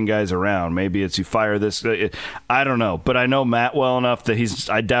it's moving guys around. Maybe it's you fire this. I don't know, but I know Matt well enough that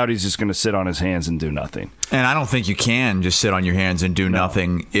I doubt he's just going to sit on his hands and do nothing. And I don't think you can just sit on your hands and do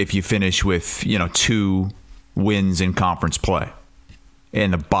nothing if you finish with 2 wins in conference play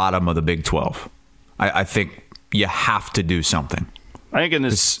in the bottom of the Big 12. I think you have to do something. I think in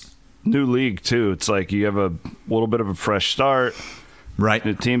this new league too, it's like you have a little bit of a fresh start. Right.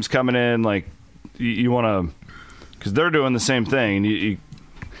 The team's coming in like. You want to, because they're doing the same thing.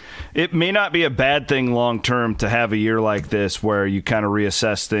 It may not be a bad thing long term to have a year like this where you kind of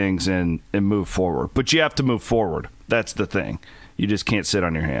reassess things and move forward. But you have to move forward. That's the thing. You just can't sit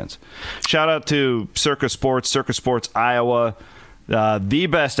on your hands. Shout out to Circa Sports Iowa, the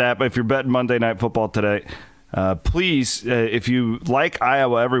best app if you're betting Monday Night Football today. Please, if you like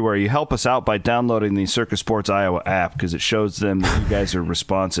Iowa everywhere, you help us out by downloading the Circa Sports Iowa app because it shows them that you guys are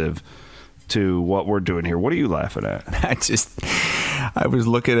responsive to what we're doing here. What are you laughing at? I was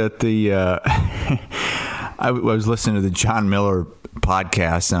looking at the I was listening to the John Miller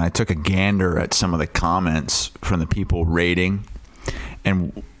podcast, and I took a gander at some of the comments from the people rating,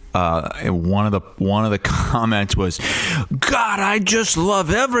 and one of the comments was, "God, I just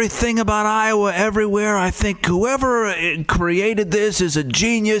love everything about Iowa everywhere. I think whoever created this is a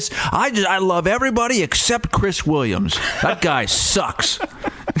genius. I love everybody except Chris Williams. That guy sucks."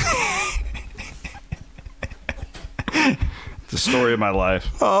 It's the story of my life.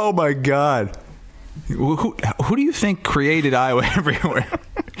 Oh my God! Who do you think created Iowa everywhere?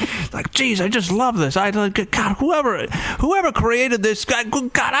 Like, geez, I just love this. God, whoever created this guy,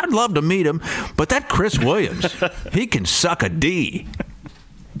 God, I'd love to meet him. But that Chris Williams, he can suck a D.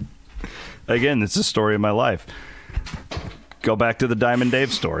 Again, it's the story of my life. Go back to the Diamond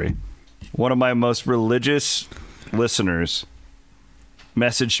Dave story. One of my most religious listeners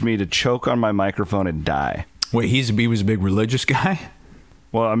messaged me to choke on my microphone and die. Wait, he was a big religious guy?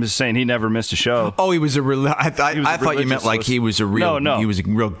 Well, I'm just saying he never missed a show. Oh, he was a I thought you meant like he was a real he was a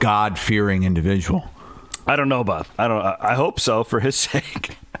real God-fearing individual. I don't know about. I hope so for his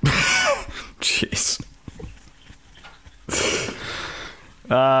sake. Jeez.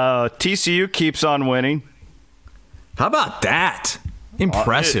 TCU keeps on winning. How about that?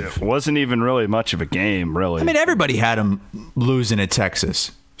 Impressive. It wasn't even really much of a game, really. I mean, everybody had them losing at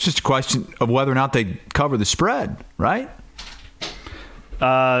Texas. It's just a question of whether or not they cover the spread, right?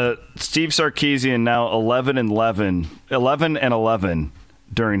 Steve Sarkisian now 11-11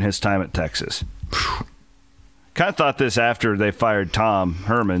 during his time at Texas. Kind of thought this after they fired Tom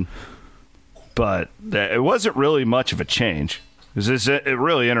Herman, but it wasn't really much of a change. It was a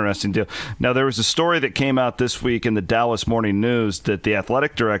really interesting deal. Now, there was a story that came out this week in the Dallas Morning News that the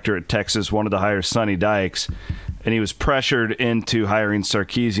athletic director at Texas wanted to hire Sonny Dykes, and he was pressured into hiring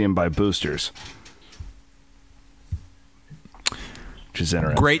Sarkisian by boosters. Which is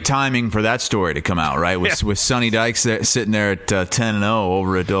interesting. Great timing for that story to come out, right? With Sonny Dykes sitting there at 10-0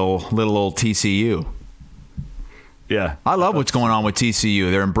 over at little old TCU. Yeah. I love what's going on with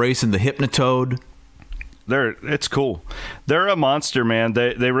TCU. They're embracing the Hypnotoad. It's cool. They're a monster, man.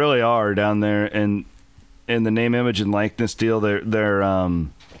 They really are down there. And in the name, image, and likeness deal, they're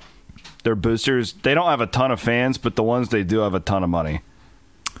boosters. They don't have a ton of fans, but the ones they do have a ton of money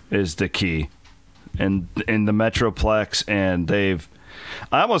is the key. And in the Metroplex, and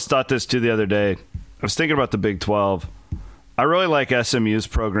I almost thought this too the other day. I was thinking about the Big 12. I really like SMU's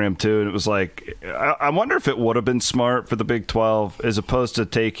program too, and it was like, I wonder if it would have been smart for the Big 12 as opposed to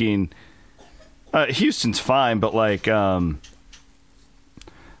taking Houston's fine, but like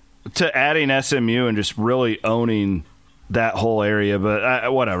to adding SMU and just really owning that whole area,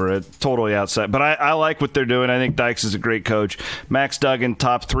 but whatever, totally outside. But I like what they're doing. I think Dykes is a great coach. Max Duggan,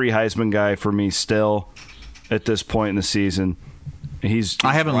 top 3 Heisman guy for me still at this point in the season.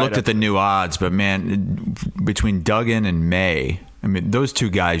 I haven't looked at the new odds, but man, between Duggan and May, I mean, those two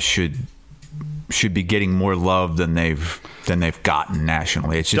guys should be getting more love than they've gotten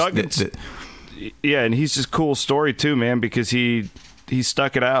nationally. It's just yeah, and he's just a cool story too, man, because he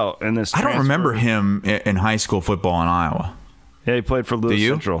stuck it out in this. I don't remember him in high school football in Iowa. Yeah, he played for Lewis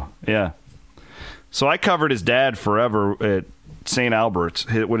Central. Yeah. So I covered his dad forever at St. Albert's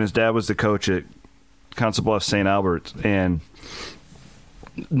when his dad was the coach at Council Bluffs St. Albert's, and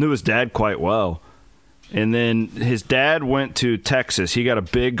knew his dad quite well. And then his dad went to Texas. He got a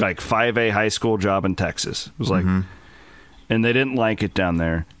big 5A high school job in Texas. It was and they didn't like it down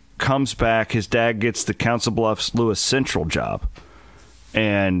there. Comes back, his dad gets the Council Bluffs Lewis Central job,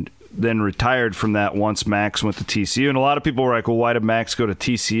 and then retired from that once Max went to TCU. And a lot of people were like, well, why did Max go to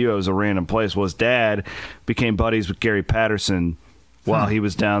TCU? It was a random place. Well, his dad became buddies with Gary Patterson while he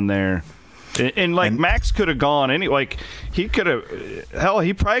was down there. And Max could have gone he could have,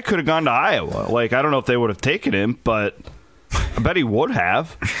 he probably could have gone to Iowa. I don't know if they would have taken him, but I bet he would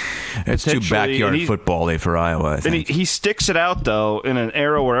have. It's too backyard football-y for Iowa, I think. And he sticks it out, though, in an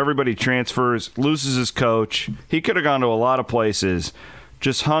era where everybody transfers, loses his coach. He could have gone to a lot of places,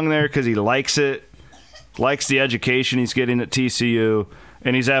 just hung there because he likes it, likes the education he's getting at TCU,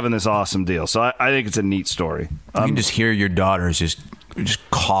 and he's having this awesome deal. So I think it's a neat story. You can just hear your daughters just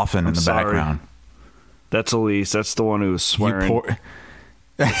coughing in the background. That's Elise. That's the one who was swearing.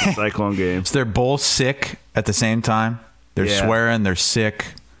 Cyclone game. So they're both sick at the same time. They're swearing. They're sick.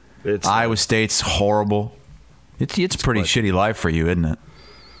 Iowa State's horrible. It's a pretty shitty life for you, isn't it?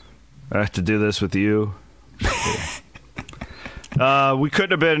 I have to do this with you. We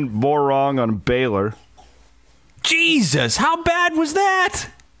couldn't have been more wrong on Baylor. Jesus, how bad was that?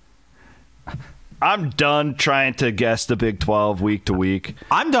 I'm done trying to guess the Big 12 week to week.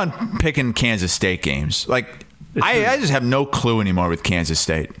 I'm done picking Kansas State games. I just have no clue anymore with Kansas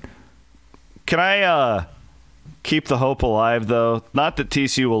State. Can I keep the hope alive, though? Not that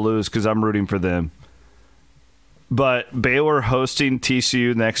TCU will lose, because I'm rooting for them. But Baylor hosting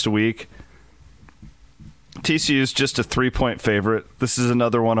TCU next week. TCU is just a 3-point favorite. This is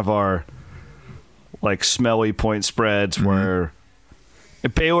another one of our smelly point spreads where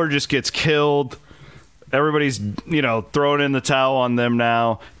if Baylor just gets killed, everybody's throwing in the towel on them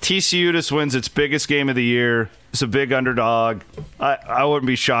now. TCU just wins its biggest game of the year. It's a big underdog. I wouldn't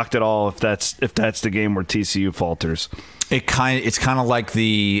be shocked at all if that's the game where TCU falters. It's kind of like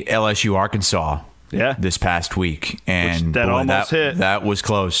the LSU Arkansas this past week, and that almost hit. That was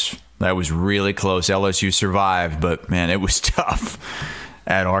close. That was really close. LSU survived, but man, it was tough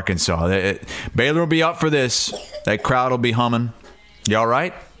at Arkansas. Baylor will be up for this. That crowd will be humming. You all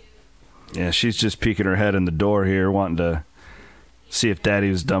right? Yeah, she's just peeking her head in the door here, wanting to see if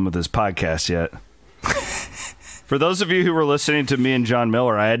Daddy was done with his podcast yet. For those of you who were listening to me and John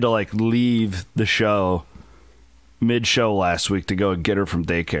Miller, I had to leave the show mid-show last week to go and get her from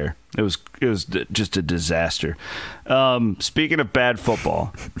daycare. It was just a disaster. Speaking of bad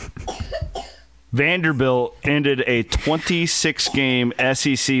football, Vanderbilt ended a 26-game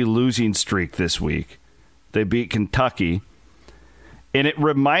SEC losing streak this week. They beat Kentucky. And it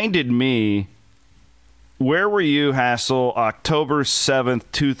reminded me, where were you, Hassel, October 7th,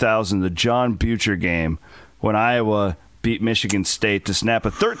 2000, the John Butcher game, when Iowa beat Michigan State to snap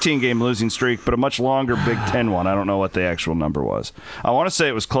a 13-game losing streak, but a much longer Big Ten one. I don't know what the actual number was. I want to say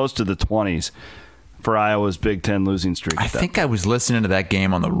it was close to the 20s for Iowa's Big Ten losing streak. I think I was listening to that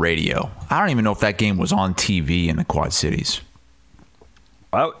game on the radio. I don't even know if that game was on TV in the Quad Cities.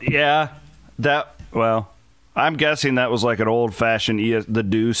 Oh, yeah. I'm guessing that was an old-fashioned The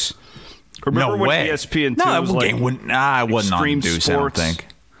Deuce. Remember when ESPN2 was it wasn't on Deuce, I don't think.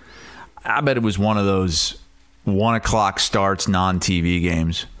 I bet it was one of those 1 o'clock starts non-TV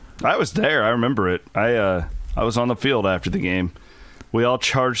games. I was there. I remember it. I was on the field after the game. We all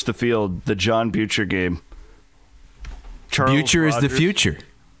charged the field, the John Butcher game. Butcher is the future.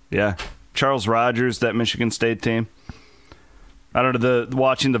 Yeah. Charles Rogers, that Michigan State team. I don't know.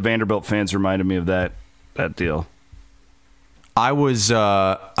 Watching the Vanderbilt fans reminded me of that deal. I was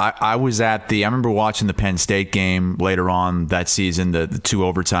at I remember watching the Penn State game later on that season, the 2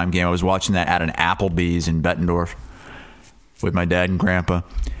 overtime game. I was watching that at an Applebee's in Bettendorf with my dad and grandpa.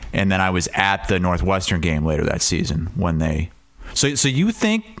 And then I was at the Northwestern game later that season when they. So you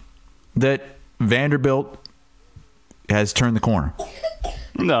think that Vanderbilt has turned the corner?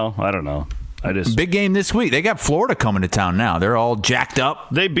 No, I don't know. Big game this week. They got Florida coming to town now. They're all jacked up.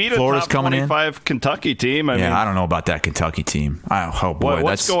 They beat a Florida's top 25 Kentucky team. I mean, I don't know about that Kentucky team. Oh boy,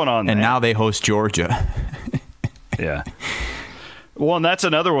 what's going on there? And now they host Georgia. Yeah. Well, and that's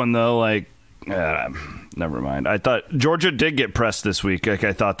another one though. Like, never mind. I thought Georgia did get pressed this week, like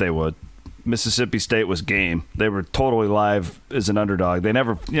I thought they would. Mississippi State was game. They were totally live as an underdog. They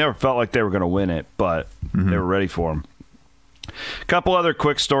never felt like they were going to win it, but they were ready for them. A couple other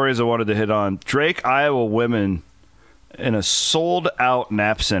quick stories I wanted to hit on. Drake, Iowa women in a sold-out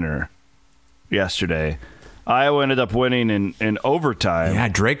Nap Center yesterday. Iowa ended up winning in overtime. Yeah,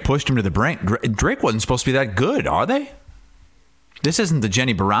 Drake pushed him to the brink. Drake wasn't supposed to be that good, are they? This isn't the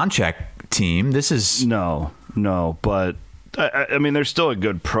Jenny Baranchak team. This is... No, but... I mean, they're still a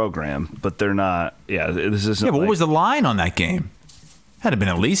good program, but they're not... Yeah, this isn't... Yeah, but what was the line on that game? Had to have been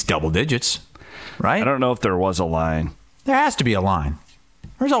at least double digits, right? I don't know if there was a line. There has to be a line.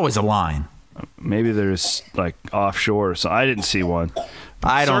 There's always a line. Maybe there's like offshore or something. I didn't see one.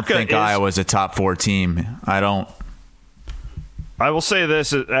 I don't think Iowa's a top 4 team. I don't. I will say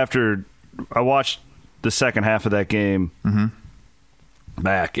this after I watched the second half of that game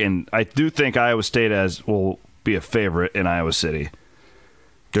back, and I do think Iowa State will be a favorite in Iowa City.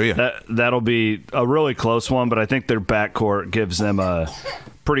 Do you? That'll be a really close one, but I think their backcourt gives them a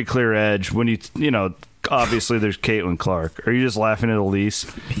pretty clear edge. When you know. Obviously, there's Caitlin Clark. Are you just laughing at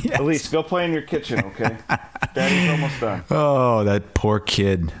Elise? Yes. Elise, go play in your kitchen, okay? Daddy's almost done. Oh, that poor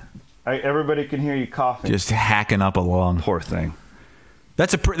kid. Everybody can hear you coughing. Just hacking up a lung. Poor thing.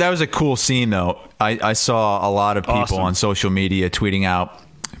 That was a cool scene, though. I saw a lot of people on social media tweeting out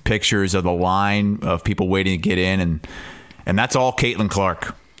pictures of the line of people waiting to get in, and that's all Caitlin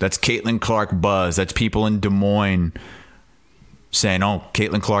Clark. That's Caitlin Clark buzz. That's people in Des Moines saying, "Oh,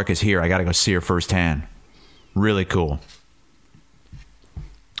 Caitlin Clark is here. I got to go see her firsthand." Really cool.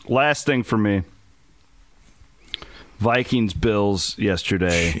 Last thing for me. Vikings Bills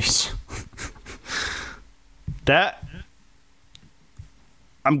yesterday. Jeez.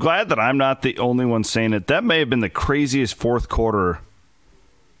 I'm glad that I'm not the only one saying it. That may have been the craziest fourth quarter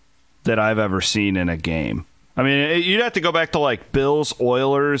that I've ever seen in a game. I mean, you'd have to go back to like Bills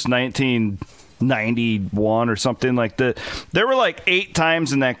Oilers 1991 or something like that. There were like 8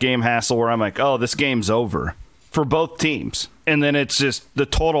 times in that game, Hassel, where I'm like, oh, this game's over for both teams. And then it's just the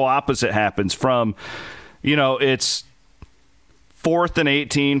total opposite happens from, it's 4th and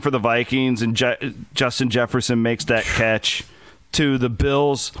 18 for the Vikings and Justin Jefferson makes that catch, to the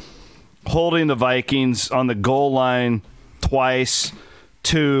Bills holding the Vikings on the goal line twice,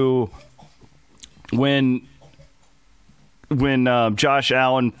 to when Josh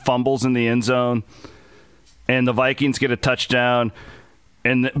Allen fumbles in the end zone and the Vikings get a touchdown,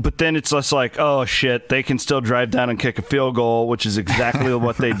 but then it's just like, oh shit, they can still drive down and kick a field goal, which is exactly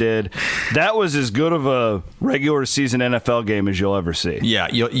what they did. That was as good of a regular season NFL game as you'll ever see. Yeah,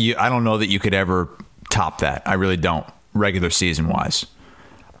 I don't know that you could ever top that. I really don't, regular season wise.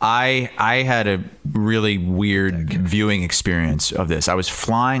 I had a really weird viewing experience of this. I was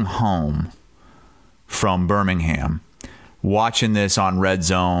flying home from Birmingham, watching this on Red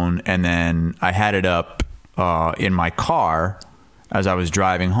Zone, and then I had it up in my car as I was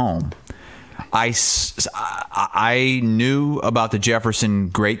driving home. I knew about the Jefferson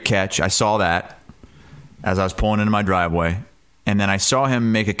great catch. I saw that as I was pulling into my driveway, and then I saw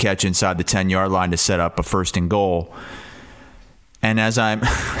him make a catch inside the 10-yard line to set up a 1st and goal. And as I'm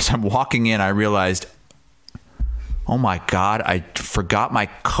walking in, I realized, oh my God, I forgot my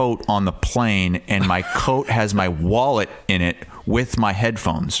coat on the plane, and my coat has my wallet in it with my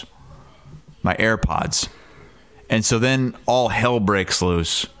headphones, my AirPods. And so then all hell breaks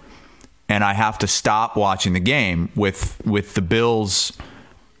loose, and I have to stop watching the game with the Bills,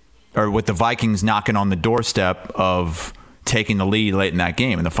 or with the Vikings knocking on the doorstep of taking the lead late in that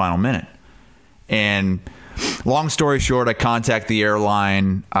game in the final minute. And long story short, I contact the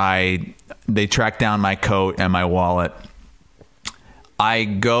airline. They track down my coat and my wallet.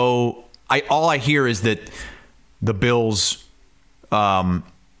 All I hear is that the Bills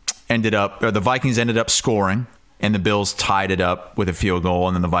the Vikings ended up scoring, and the Bills tied it up with a field goal,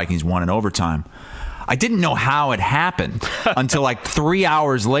 and then the Vikings won in overtime. I didn't know how it happened until like 3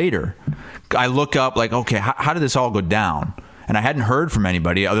 hours later. I look up like, okay, how did this all go down? And I hadn't heard from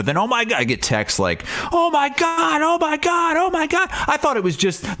anybody other than, oh my God, I get texts like, oh my God, oh my God, oh my God. I thought it was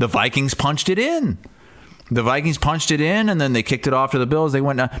just the Vikings punched it in. The Vikings punched it in, and then they kicked it off to the Bills. They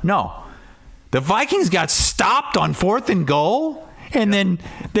went, no. The Vikings got stopped on 4th and goal, and then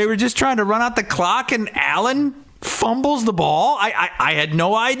they were just trying to run out the clock, and Allen fumbles the ball. I had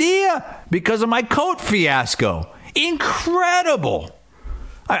no idea because of my coat fiasco. Incredible.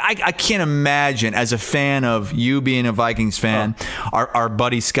 I can't imagine, as a fan of you being a Vikings fan, our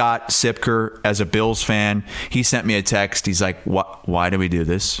buddy Scott Sipker as a Bills fan, he sent me a text. He's like, why do we do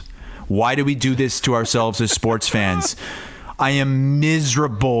this? Why do we do this to ourselves as sports fans? I am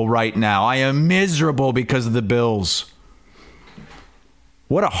miserable right now. I am miserable because of the Bills.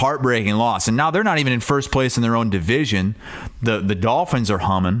 What a heartbreaking loss. And now they're not even in first place in their own division. The Dolphins are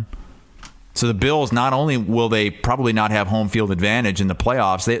humming. So the Bills, not only will they probably not have home field advantage in the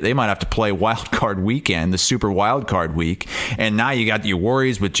playoffs, they might have to play wild card weekend, the super wild card week. And now you got your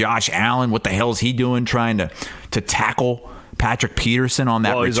worries with Josh Allen. What the hell is he doing trying to tackle Patrick Peterson on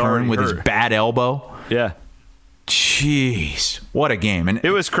that return with his bad elbow? Yeah. Jeez, what a game. And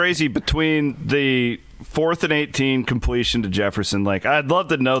it was crazy between the 4th and 18 completion to Jefferson. Like, I'd love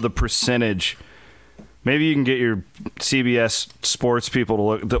to know the percentage. Maybe you can get your CBS sports people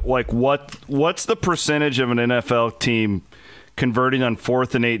to look. Like, what's the percentage of an NFL team converting on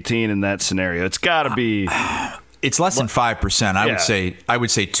 4th and 18 in that scenario? It's got to be. It's less than 5%. I would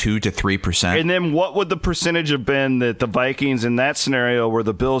say 2 to 3%. And then what would the percentage have been that the Vikings in that scenario, where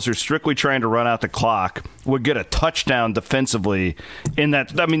the Bills are strictly trying to run out the clock, would get a touchdown defensively in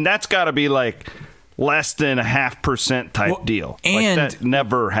that? I mean, that's got to be like less than 0.5% type deal. And like, that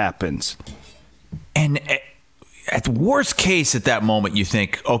never happens. And at the worst case, at that moment, you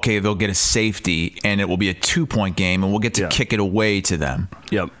think, okay, they'll get a safety and it will be a 2-point game and we'll get to kick it away to them.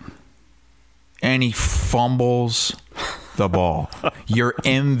 Yep. And he fumbles the ball. Your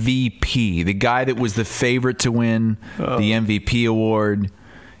MVP, the guy that was the favorite to win the MVP award,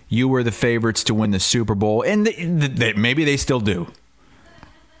 you were the favorites to win the Super Bowl, and maybe they still do.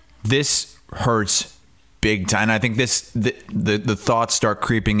 This hurts big time. I think the thoughts start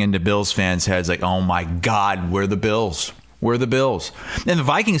creeping into Bills fans' heads like, oh my God, we're the Bills. We're the Bills. And the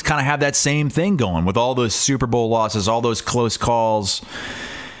Vikings kind of have that same thing going with all those Super Bowl losses, all those close calls.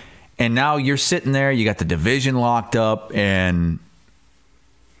 And now you're sitting there, you got the division locked up, and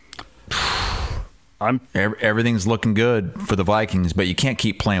everything's looking good for the Vikings, but you can't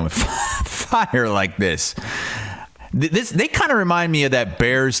keep playing with fire like this. They kind of remind me of that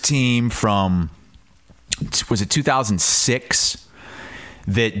Bears team from, was it 2006?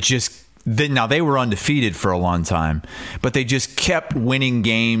 Now they were undefeated for a long time, but they just kept winning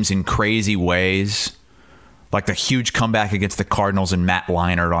games in crazy ways. Like the huge comeback against the Cardinals and Matt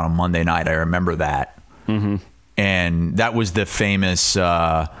Leinart on a Monday night. I remember that. Mm-hmm. And that was the famous, we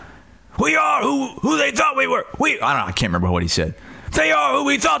are who they thought we were. I can't remember what he said. They are who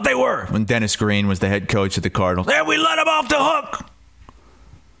we thought they were. When Dennis Green was the head coach of the Cardinals. And we let them off the hook.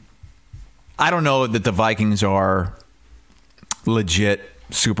 I don't know that the Vikings are legit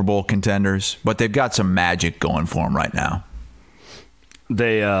Super Bowl contenders, but they've got some magic going for them right now.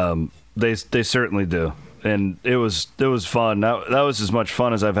 They certainly do. And it was fun. That was as much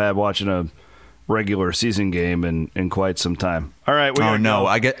fun as I've had watching a regular season game in quite some time. All right.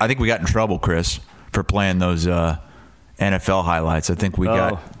 I think we got in trouble, Chris, for playing those NFL highlights. I think we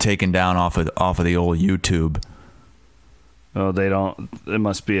got taken down off of the old YouTube. Oh, they don't. It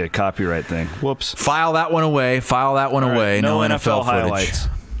must be a copyright thing. Whoops. File that one away. Away. No NFL highlights.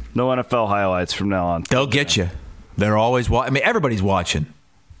 No NFL highlights from now on. They'll get you. They're always watching. I mean, everybody's watching.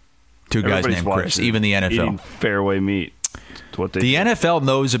 Two guys named Chris, even the NFL. Eating fairway meat. What the NFL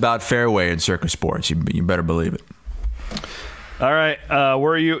knows about fairway and circus sports. You better believe it. All right.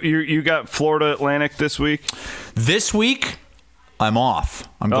 Where are you? You got Florida Atlantic this week? This week, I'm off.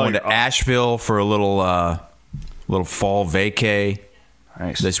 I'm going to Asheville for a little fall vacay.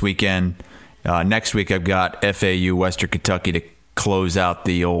 Nice. This weekend. Next week, I've got FAU Western Kentucky to close out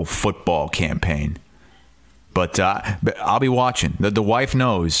the old football campaign. But I'll be watching. The wife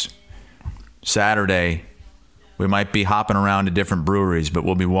knows. Saturday, we might be hopping around to different breweries, but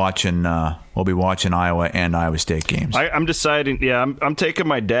we'll be watching Iowa and Iowa State games. I'm deciding. Yeah, I'm taking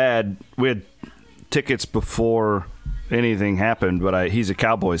my dad. We had tickets before anything happened, but he's a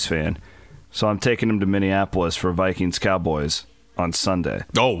Cowboys fan, so I'm taking him to Minneapolis for Vikings Cowboys on Sunday.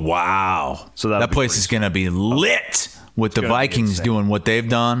 Oh wow! So that place is going to be lit with the Vikings doing what they've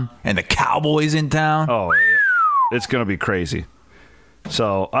done and the Cowboys in town. Oh, it's going to be crazy.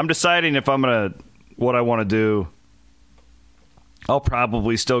 So I'm deciding if what I want to do. I'll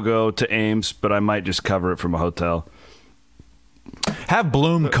probably still go to Ames, but I might just cover it from a hotel. Have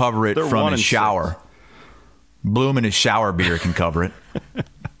Bloom cover it from his shower. Bloom and his shower beer can cover it.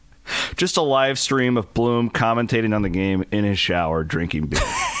 Just a live stream of Bloom commentating on the game in his shower, drinking beer.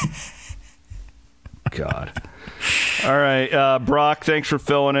 God. All right, Brock, thanks for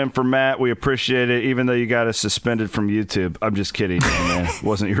filling in for Matt. We appreciate it, even though you got us suspended from YouTube. I'm just kidding, man. It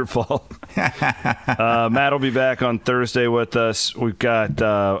wasn't your fault. Matt will be back on Thursday with us. We've got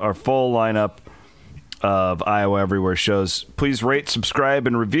our full lineup of Iowa Everywhere shows. Please rate, subscribe,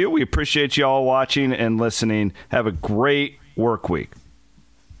 and review. We appreciate you all watching and listening. Have a great work week.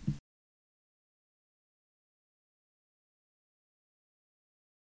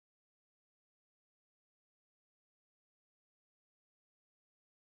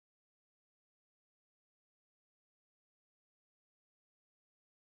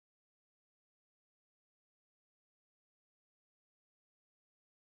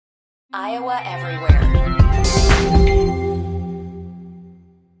 Iowa Everywhere.